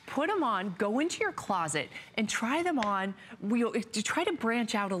you, put them on, go into your closet and try them on. Try to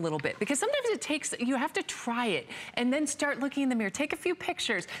branch out a little bit because sometimes it takes, you have to try it and then start looking in the mirror. Take a few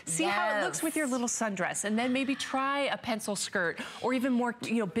pictures, see how it looks with your little sundress, and then maybe try a pencil skirt or even more,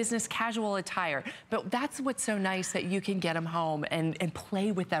 business casual attire. But that's what's so nice that you can get them home and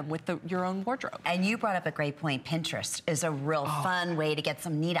play with them with your own wardrobe. And you brought up a great point. Pinterest is a real fun way to get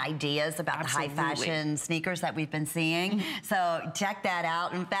some neat ideys about the high fashion sneakers that we've been seeing. So check that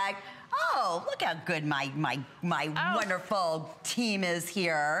out. In fact, oh, look how good my wonderful team is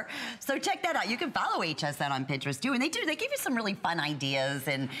here. So check that out. You can follow HSN on Pinterest too, and they give you some really fun ideas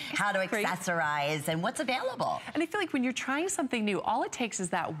and how to accessorize and what's available. And I feel like when you're trying something new, all it takes is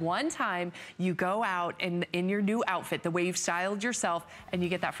that one time you go out in your new outfit, the way you've styled yourself, and you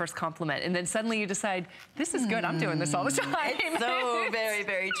get that first compliment, and then suddenly you decide, this is good, I'm doing this all the time. It's so very,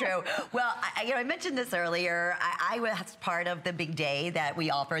 very true. Well, I mentioned this earlier. I was part of the big day that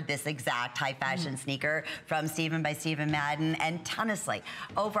we offered this exact high fashion sneaker from Steven by Steven Madden, and honestly,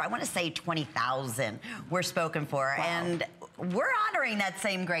 over, I want to say 20,000 were spoken for, and we're honoring that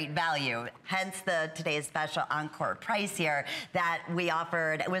same great value, hence today's special encore price here that we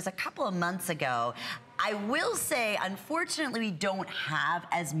offered. It was a couple of months ago. I will say, unfortunately, we don't have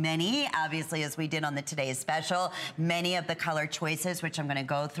as many, obviously, as we did on the today's special. Many of the color choices, which I'm going to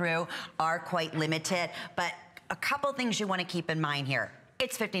go through, are quite limited, but a couple things you want to keep in mind here.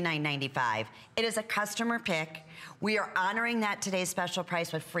 It's $59.95. It is a customer pick. We are honoring that today's special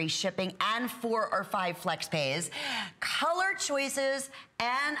price with free shipping and 4 or 5 flex pays. Color choices,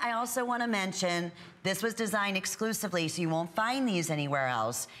 and I also want to mention, this was designed exclusively, so you won't find these anywhere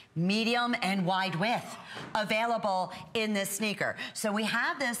else. Medium and wide width available in this sneaker. So we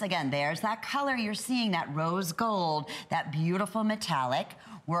have this, again, there's that color you're seeing, that rose gold, that beautiful metallic.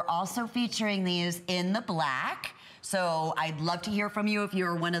 We're also featuring these in the black. So I'd love to hear from you if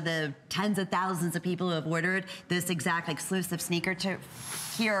you're one of the tens of thousands of people who have ordered this exact exclusive sneaker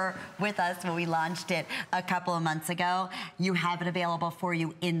here with us when we launched it a couple of months ago. You have it available for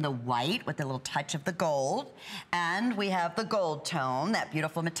you in the white with a little touch of the gold. And we have the gold tone, that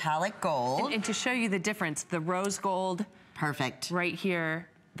beautiful metallic gold. And to show you the difference, the rose gold. Perfect. Right here,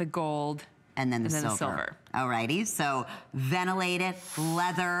 the gold. And then the silver. Alrighty, so ventilated,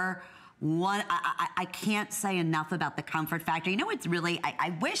 leather. I can't say enough about the comfort factor. It's really,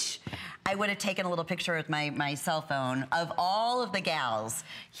 I wish I would have taken a little picture with my cell phone of all of the gals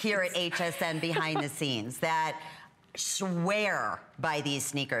here at HSN behind the scenes that swear by these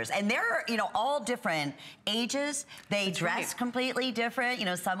sneakers. And they're, all different ages. They dress completely different.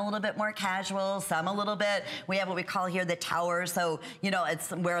 Some a little bit more casual, some a little bit, we have what we call here the tower. So, it's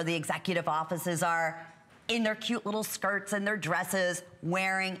where the executive offices are, in their cute little skirts and their dresses,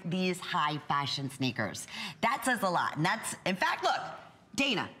 wearing these high fashion sneakers. That says a lot. And that's, in fact, look,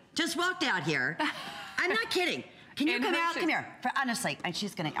 Dana just walked out here. I'm not kidding. Can you come out? Come here. Honestly, and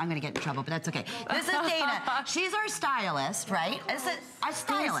I'm gonna get in trouble, but that's okay. This is Dana. She's our stylist, right? This is our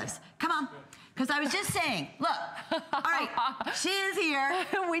stylist. Come on. Because I was just saying, look, all right, she is here.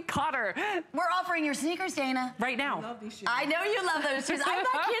 We caught her. We're offering your sneakers, Dana. Right now. I love these shoes. I know you love those shoes. I'm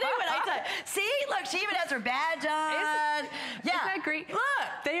not kidding when I tell you. See, look, she even has her badge on. Isn't that great? Look.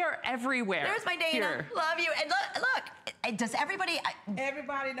 They are everywhere. There's my Dana. Here. Love you. And look, does everybody...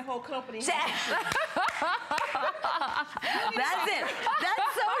 Everybody in the whole company. That's it.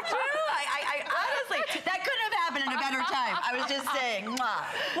 That's so true. I honestly, that couldn't have happened in a better time. I was just saying, mwah.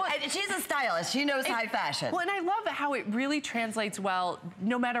 Well, and she's a stylist. She knows high fashion. Well, and I love how it really translates well,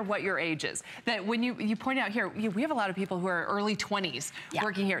 no matter what your age is. That when you point out here, we have a lot of people who are early 20s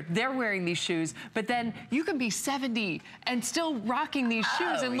working here. They're wearing these shoes, but then you can be 70 and still rocking these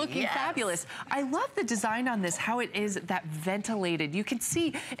shoes and looking fabulous. I love the design on this, how it is that ventilated. You can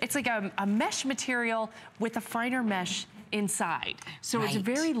see it's like a mesh material with a finer mesh inside. So it's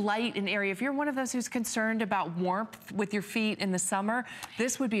very light and airy. If you're one of those who's concerned about warmth with your feet in the summer,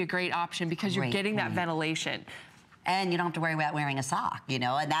 this would be a great option because you're getting that ventilation. And you don't have to worry about wearing a sock, you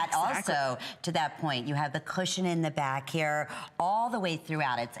know, and that also, to that point, you have the cushion in the back here all the way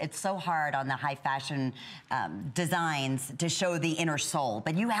throughout. It's so hard on the high fashion designs to show the inner sole,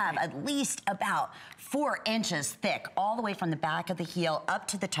 but you have at least about 4 inches thick all the way from the back of the heel up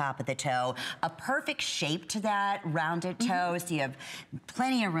to the top of the toe. A perfect shape to that, rounded toe, so you have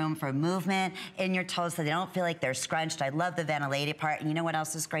plenty of room for movement in your toes so they don't feel like they're scrunched. I love the ventilated part, and you know what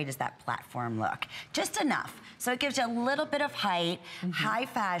else is great is that platform look. Just enough. So it gives you a little bit of height, high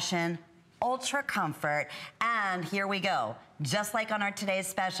fashion, ultra comfort, and here we go. Just like on our today's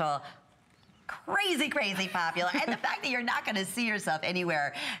special, crazy, crazy popular. And the fact that you're not going to see yourself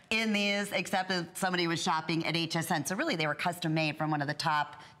anywhere in these except if somebody was shopping at HSN. So really, they were custom made from one of the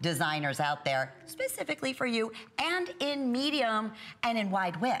top designers out there, specifically for you, and in medium and in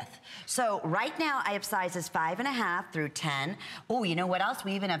wide width. So right now, I have sizes 5.5 through 10. Oh, you know what else?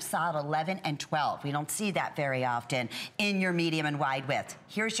 We even have solid 11 and 12. We don't see that very often in your medium and wide width.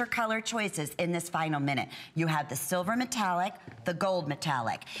 Here's your color choices in this final minute. You have the silver metallic, the gold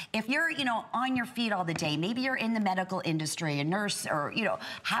metallic. If you're, you know, on your feet all the day, maybe you're in the medical industry, a nurse, or, you know,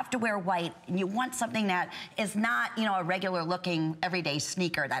 have to wear white, and you want something that is not, you know, a regular looking everyday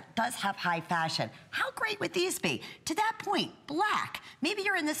sneaker that does have high fashion. How great would these be? To that point, black. Maybe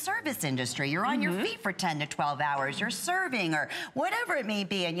you're in the service industry. You're on your feet for 10 to 12 hours. You're serving or whatever it may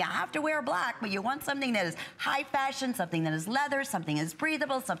be, and you have to wear black, but you want something that is high fashion, something that is leather, something that is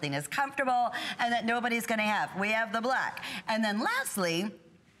breathable, something that's comfortable, and that nobody's gonna have. We have the black. And then lastly,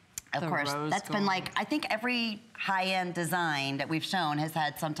 of course, that's been like, I think every high-end design that we've shown has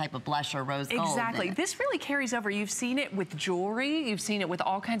had some type of blush or rose gold. Exactly. This really carries over. You've seen it with jewelry, you've seen it with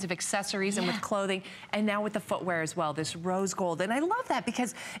all kinds of accessories and with clothing, and now with the footwear as well, this rose gold. And I love that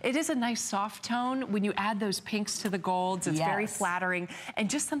because it is a nice soft tone. When you add those pinks to the golds, it's very flattering and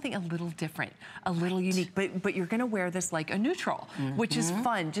just something a little different, a little unique. But you're gonna wear this like a neutral, which is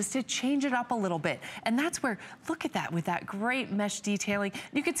fun, just to change it up a little bit. And that's where, look at that, with that great mesh detailing.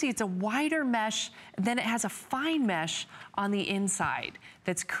 You can see it's a wider mesh, then it has a fine mesh on the inside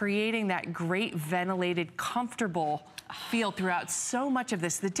that's creating that great ventilated, comfortable feel throughout so much of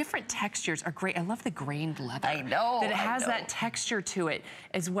this. The different textures are great. I love the grained leather. I know. That it has that texture to it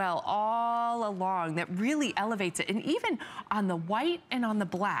as well all along that really elevates it. And even on the white and on the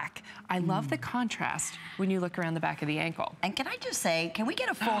black, I love the contrast when you look around the back of the ankle. And can I just say, can we get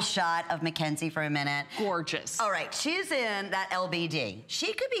a full shot of Mackenzie for a minute? Gorgeous. All right, she's in that LBD.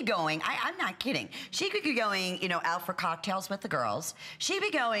 She could be going, I'm not kidding, she could be going, you know, out for cocktails with the girls. She'd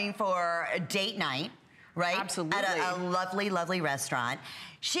be going for a date night, right? Absolutely. At a lovely, lovely restaurant.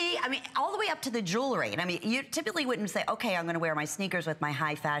 I mean, all the way up to the jewelry. And I mean, you typically wouldn't say, okay, I'm gonna wear my sneakers with my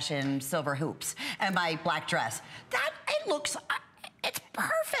high fashion silver hoops and my black dress. It looks, it's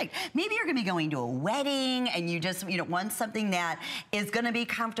perfect. Maybe you're gonna be going to a wedding and you just, you know, want something that is gonna be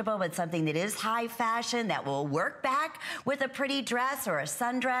comfortable, but something that is high fashion that will work back with a pretty dress or a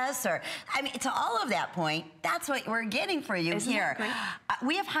sundress, or, I mean, to all of that point, that's what we're getting for you here.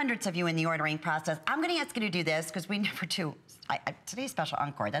 We have hundreds of you in the ordering process. I'm gonna ask you to do this because we never do. Today's special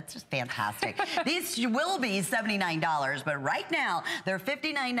encore, that's just fantastic. These will be $79, but right now, they're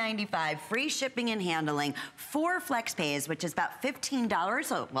 $59.95, free shipping and handling, 4 flex pays, which is about $15.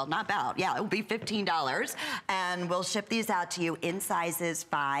 So, well, not about, yeah, it will be $15. And we'll ship these out to you in sizes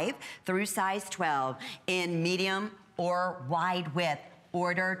 5 through size 12 in medium or wide width.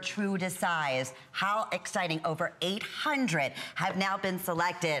 Order true to size. How exciting. Over 800 have now been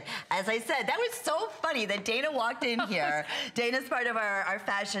selected. As I said, that was so funny that Dana walked in here. Dana's part of our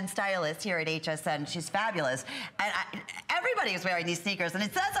fashion stylist here at HSN. She's fabulous. And everybody is wearing these sneakers. And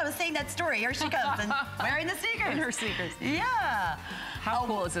it says I was saying that story. Here she comes and wearing the sneakers. In her sneakers. Yeah. How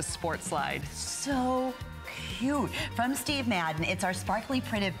cool is this sport slide? So cute. From Steve Madden, it's our sparkly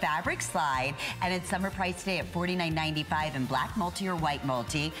printed fabric slide, and it's summer price today at $49.95 in black multi or white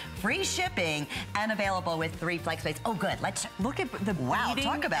multi. Free shipping and available with 3 flex pays. Oh, good. Let's look at the beading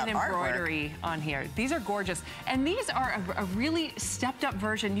talk about and embroidery artwork on here. These are gorgeous, and these are a really stepped up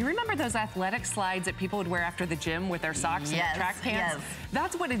version. You remember those athletic slides that people would wear after the gym with their socks and their track pants? Yes.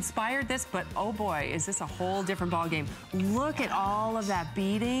 That's what inspired this, but oh boy, is this a whole different ballgame. Look at all of that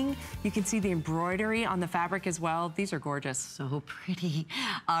beading. You can see the embroidery on the fabric as well. These are gorgeous. So pretty.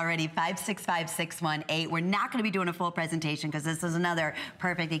 Already 565618. We're not going to be doing a full presentation because this is another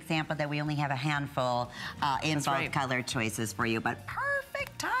perfect example that we only have a handful in both color choices for you, but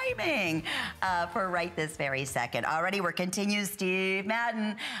perfect timing for right this very second. Already we're continuing Steve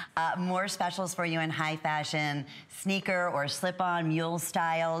Madden. More specials for you in high fashion sneaker or slip-on mule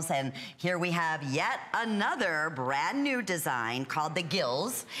styles. And here we have yet another brand new design called the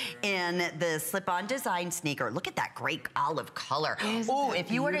Gills in the slip-on design sneaker. Look at that great olive color. Oh,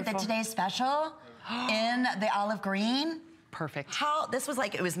 if you ordered the Today's Special in the olive green, perfect. This was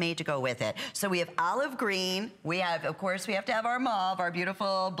like it was made to go with it. So we have olive green. We have, of course, we have to have our mauve, our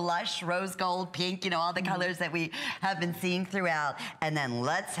beautiful blush, rose gold, pink, you know, all the colors that we have been seeing throughout. And then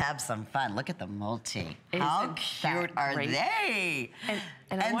let's have some fun. Look at the multi. How cute are they?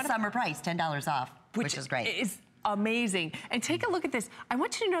 And summer price, $10 off, which is great. Is amazing. And take a look at this. I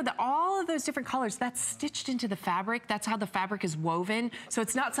want you to know that all of those different colors, that's stitched into the fabric. That's how the fabric is woven. So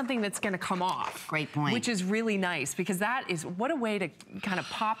it's not something that's going to come off. Great point. Which is really nice, because that is, what a way to kind of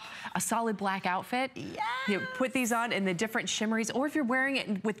pop a solid black outfit. Yes. You put these on in the different shimmeries, or if you're wearing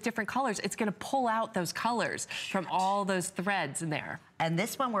it with different colors, it's going to pull out those colors from all those threads in there. And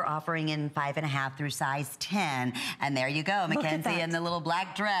this one we're offering in 5.5 through size 10. And there you go, Mackenzie in the little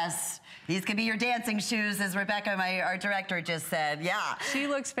black dress. These could be your dancing shoes, as Rebecca, our director, just said. Yeah. She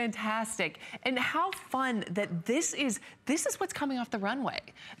looks fantastic. And how fun that this is what's coming off the runway.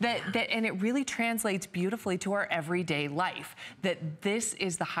 And it really translates beautifully to our everyday life. That this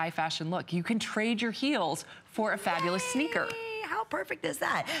is the high fashion look. You can trade your heels for a fabulous sneaker. How perfect is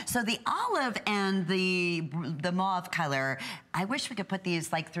that? So the olive and the mauve color, I wish we could put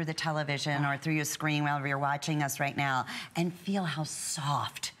these like through the television or through your screen while you're watching us right now and feel how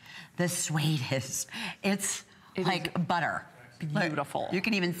soft the suede is. It's like butter. Beautiful. Look, you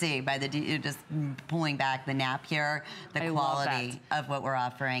can even see by just pulling back the nap here, the quality of what we're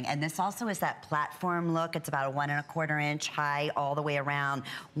offering. And this also is that platform look. It's about a 1 1/4 inch high all the way around,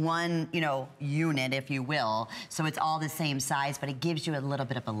 one, unit, if you will. So it's all the same size, but it gives you a little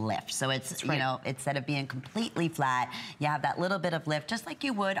bit of a lift. So it's, instead of being completely flat, you have that little bit of lift, just like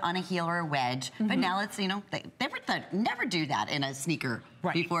you would on a heel or a wedge. But now it's, they never do that in a sneaker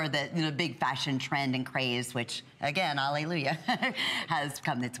before the big fashion trend and craze, which, again, hallelujah, has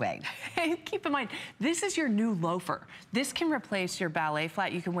come its way. And keep in mind, this is your new loafer. This can replace your ballet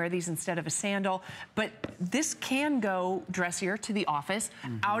flat. You can wear these instead of a sandal, but this can go dressier to the office,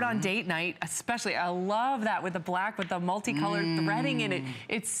 out on date night, especially. I love that with the black, with the multicolored threading in it.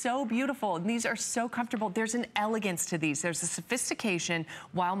 It's so beautiful, and these are so comfortable. There's an elegance to these. There's a sophistication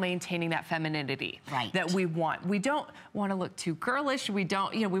while maintaining that femininity that we want. We don't want to look too girlish. We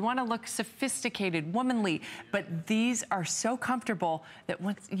don't, we want to look sophisticated, womanly, but these are so comfortable that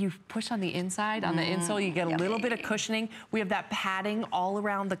once you push on the inside, on the insole, you get a little bit of cushioning. We have that padding all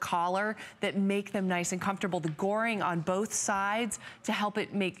around the collar that make them nice and comfortable. The goring on both sides to help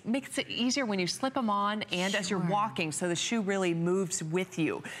it makes it easier when you slip them on and as you're walking, so the shoe really moves with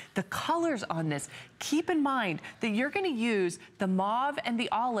you. The colors on this, keep in mind that you're going to use the mauve and the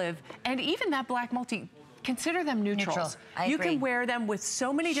olive and even that black multi. Consider them neutrals. You can wear them with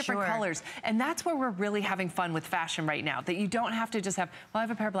so many different colors. And that's where we're really having fun with fashion right now. That you don't have to just have, well, I have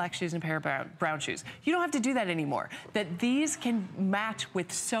a pair of black shoes and a pair of brown shoes. You don't have to do that anymore. That these can match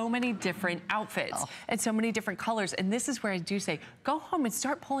with so many different outfits and so many different colors. And this is where I do say, go home and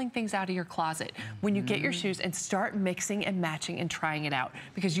start pulling things out of your closet when you get your shoes and start mixing and matching and trying it out.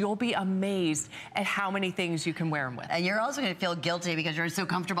 Because you'll be amazed at how many things you can wear them with. And you're also going to feel guilty because you're so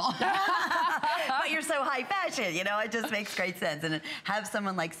comfortable. But you're so high fashion, it just makes great sense. And have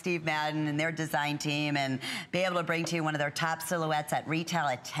someone like Steve Madden and their design team and be able to bring to you one of their top silhouettes at retail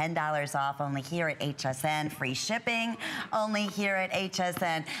at $10 off, only here at HSN. Free shipping, only here at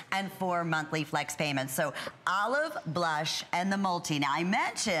HSN, and 4 monthly flex payments. So olive, blush, and the multi. Now, I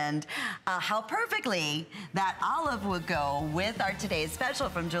mentioned how perfectly that olive would go with our today's special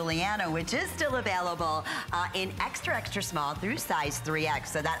from Giuliano, which is still available in extra, extra small through size 3X.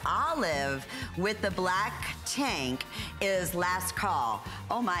 So that olive with the black tank is last call.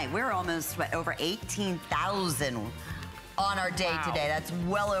 Oh my, we're almost over 18,000 on our day today. That's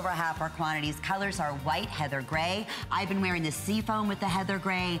well over half our quantities. Colors are white, heather gray. I've been wearing the seafoam with the heather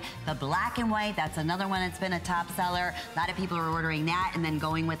gray, the black and white. That's another one that's been a top seller. A lot of people are ordering that and then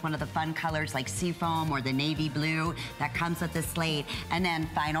going with one of the fun colors like seafoam or the navy blue that comes with the slate. And then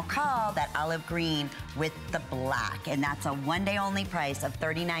final call, that olive green with the black. And that's a one-day only price of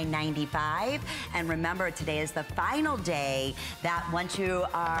 $39.95. And remember, today is the final day that once you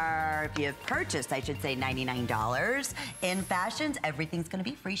are, if you've purchased, I should say $99 in fashions, everything's gonna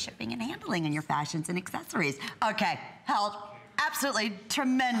be free shipping and handling in your fashions and accessories. Okay, held. Absolutely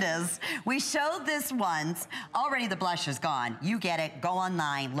tremendous. We showed this once. Already the blush is gone. You get it. Go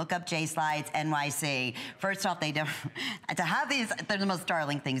online. Look up J Slides NYC. First off, they don't, to have these, they're the most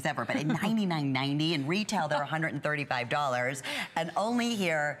darling things ever. But at $99.90 in retail, they're $135, and only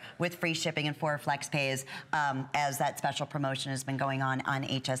here with free shipping and 4 flex pays, as that special promotion has been going on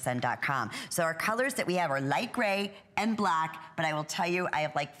hsn.com. So our colors that we have are light gray and black. But I will tell you, I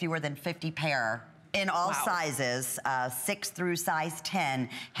have like fewer than 50 pair. In all sizes, 6 through size 10,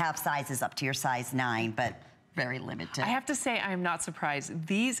 half sizes up to your size 9, but very limited. I have to say, I am not surprised.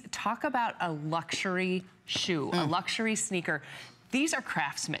 These, talk about a luxury shoe, a luxury sneaker. These are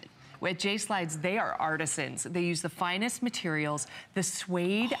craftsmen. At J Slides, they are artisans. They use the finest materials. The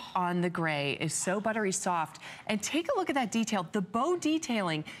suede on the gray is so buttery soft. And take a look at that detail. The bow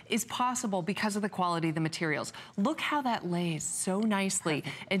detailing is possible because of the quality of the materials. Look how that lays so nicely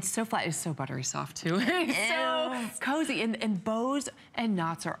and so flat. It's so buttery soft too. It's so cozy. And bows and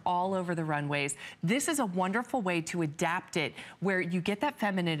knots are all over the runways. This is a wonderful way to adapt it where you get that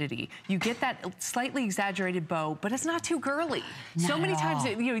femininity, you get that slightly exaggerated bow, but it's not too girly. So many times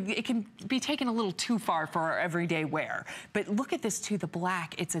it can be taken a little too far for our everyday wear. But look at this too, the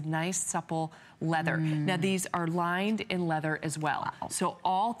black. It's a nice supple leather. Now these are lined in leather as well. So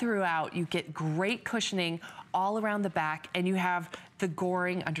all throughout you get great cushioning all around the back, and you have the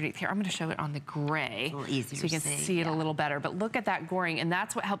goring underneath. Here, I'm gonna show it on the gray. A little easier so you can see it a little better. But look at that goring, and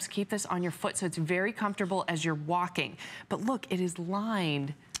that's what helps keep this on your foot, so it's very comfortable as you're walking. But look, it is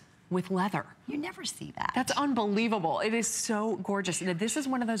lined with leather. You never see that. That's unbelievable. It is so gorgeous. And this is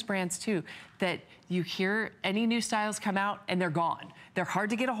one of those brands too that you hear any new styles come out and they're gone. They're hard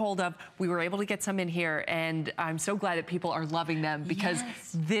to get a hold of. We were able to get some in here, and I'm so glad that people are loving them because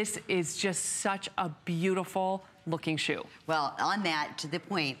this is just such a beautiful looking shoe. Well, on that, to the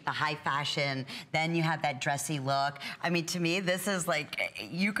point, the high fashion, then you have that dressy look. I mean, to me, this is like,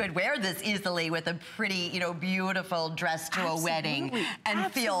 you could wear this easily with a pretty, you know, beautiful dress to a wedding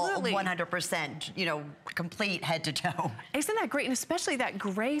and feel 100%, you know, complete head to toe. Isn't that great? And especially that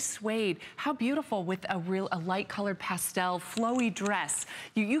gray suede, how beautiful with a light colored pastel flowy dress.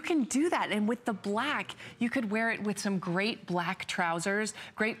 You can do that. And with the black, you could wear it with some great black trousers,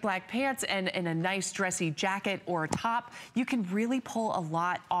 great black pants, and a nice dressy jacket or a top. You can really pull a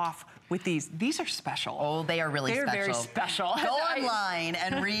lot off with these. These are special. Oh, they are really special. They're very special. Go online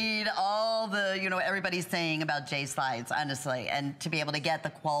and read all the, you know, everybody's saying about J Slides, honestly, and to be able to get the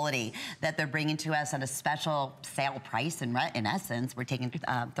quality that they're bringing to us at a special sale price. In essence, we're taking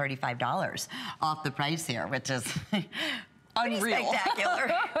 $35 off the price here, which is unreal.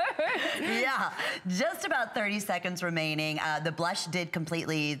 Spectacular. Yeah, just about 30 seconds remaining. The blush did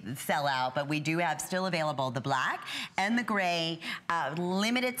completely sell out, but we do have still available the black and the gray,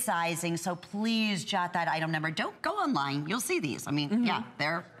 limited sizing, so please jot that item number. Don't go online, you'll see these. I mean, yeah,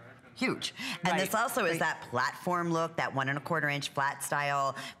 they're huge. And this also is that platform look, that 1 1/4 inch flat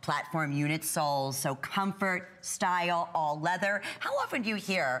style, platform unit soles, so comfort, style, all leather. How often do you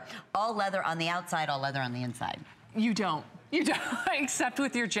hear all leather on the outside, all leather on the inside? You don't. You don't, except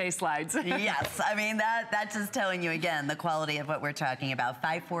with your J Slides. Yes, I mean, that's just telling you again the quality of what we're talking about.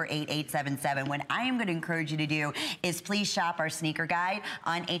 548877. What I am going to encourage you to do is please shop our sneaker guide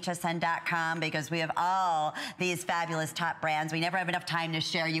on hsn.com because we have all these fabulous top brands. We never have enough time to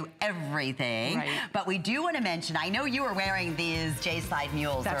share you everything. But we do want to mention, I know you were wearing these J Slide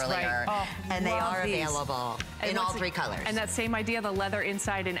mules earlier. Oh, and they are available in all 3 colors. And that same idea, the leather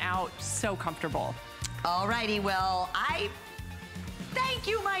inside and out, so comfortable. Alrighty, well, thank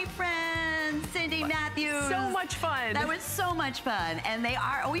you, my friend, Cindy Matthews. So much fun. That was so much fun. And they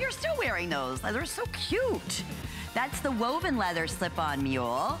are, oh, you're still wearing those. They're so cute. That's the woven leather slip-on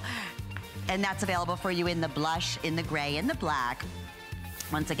mule. And that's available for you in the blush, in the gray, and the black.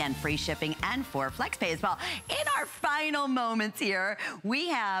 Once again, free shipping and 4 flex pays. Well, in our final moments here, we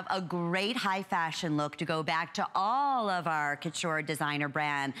have a great high fashion look to go back to all of our couture designer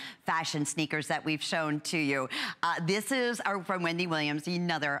brand fashion sneakers that we've shown to you. This is from Wendy Williams,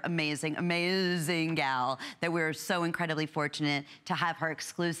 another amazing, amazing gal that we're so incredibly fortunate to have her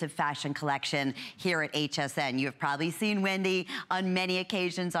exclusive fashion collection here at HSN. You have probably seen Wendy on many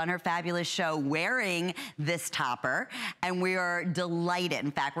occasions on her fabulous show wearing this topper, and we are delighted.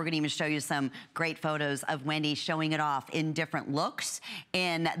 In fact, we're gonna even show you some great photos of Wendy showing it off in different looks,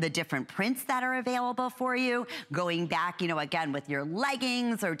 in the different prints that are available for you, going back, you know, again, with your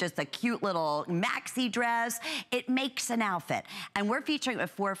leggings or just a cute little maxi dress. It makes an outfit. And we're featuring it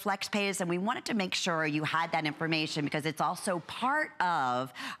with 4 flex pays, and we wanted to make sure you had that information because it's also part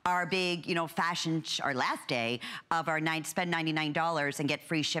of our big, you know, fashion, our last day of our spend $99 and get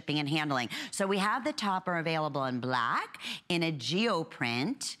free shipping and handling. So we have the topper available in black, in a geo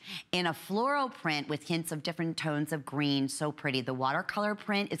print, in a floral print with hints of different tones of green. So pretty. The watercolor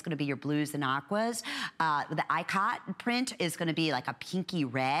print is going to be your blues and aquas. The iCot print is going to be like a pinky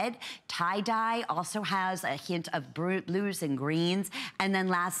red. Tie-dye also has a hint of blues and greens. And then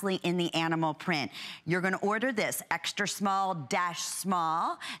lastly, in the animal print, you're going to order this extra small dash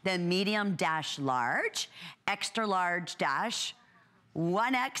small, then medium dash large, extra large dash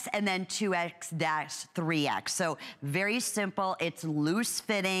 1X, and then 2X-3X. So very simple. It's loose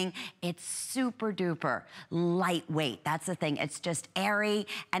fitting. It's super duper lightweight. That's the thing. It's just airy,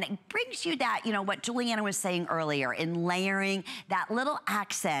 and it brings you that, you know, what Juliana was saying earlier in layering, that little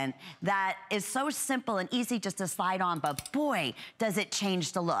accent that is so simple and easy just to slide on, but boy, does it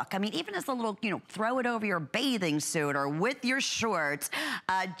change the look. I mean, even as a little, you know, throw it over your bathing suit or with your shorts.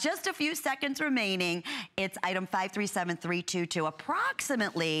 Just a few seconds remaining. It's item 537322.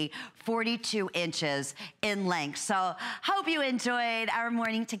 Approximately 42 inches in length. So hope you enjoyed our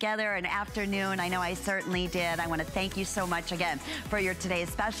morning together and afternoon. I know I certainly did. I want to thank you so much again for your today's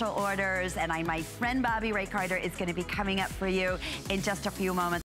special orders. And my friend Bobby Ray Carter is going to be coming up for you in just a few moments.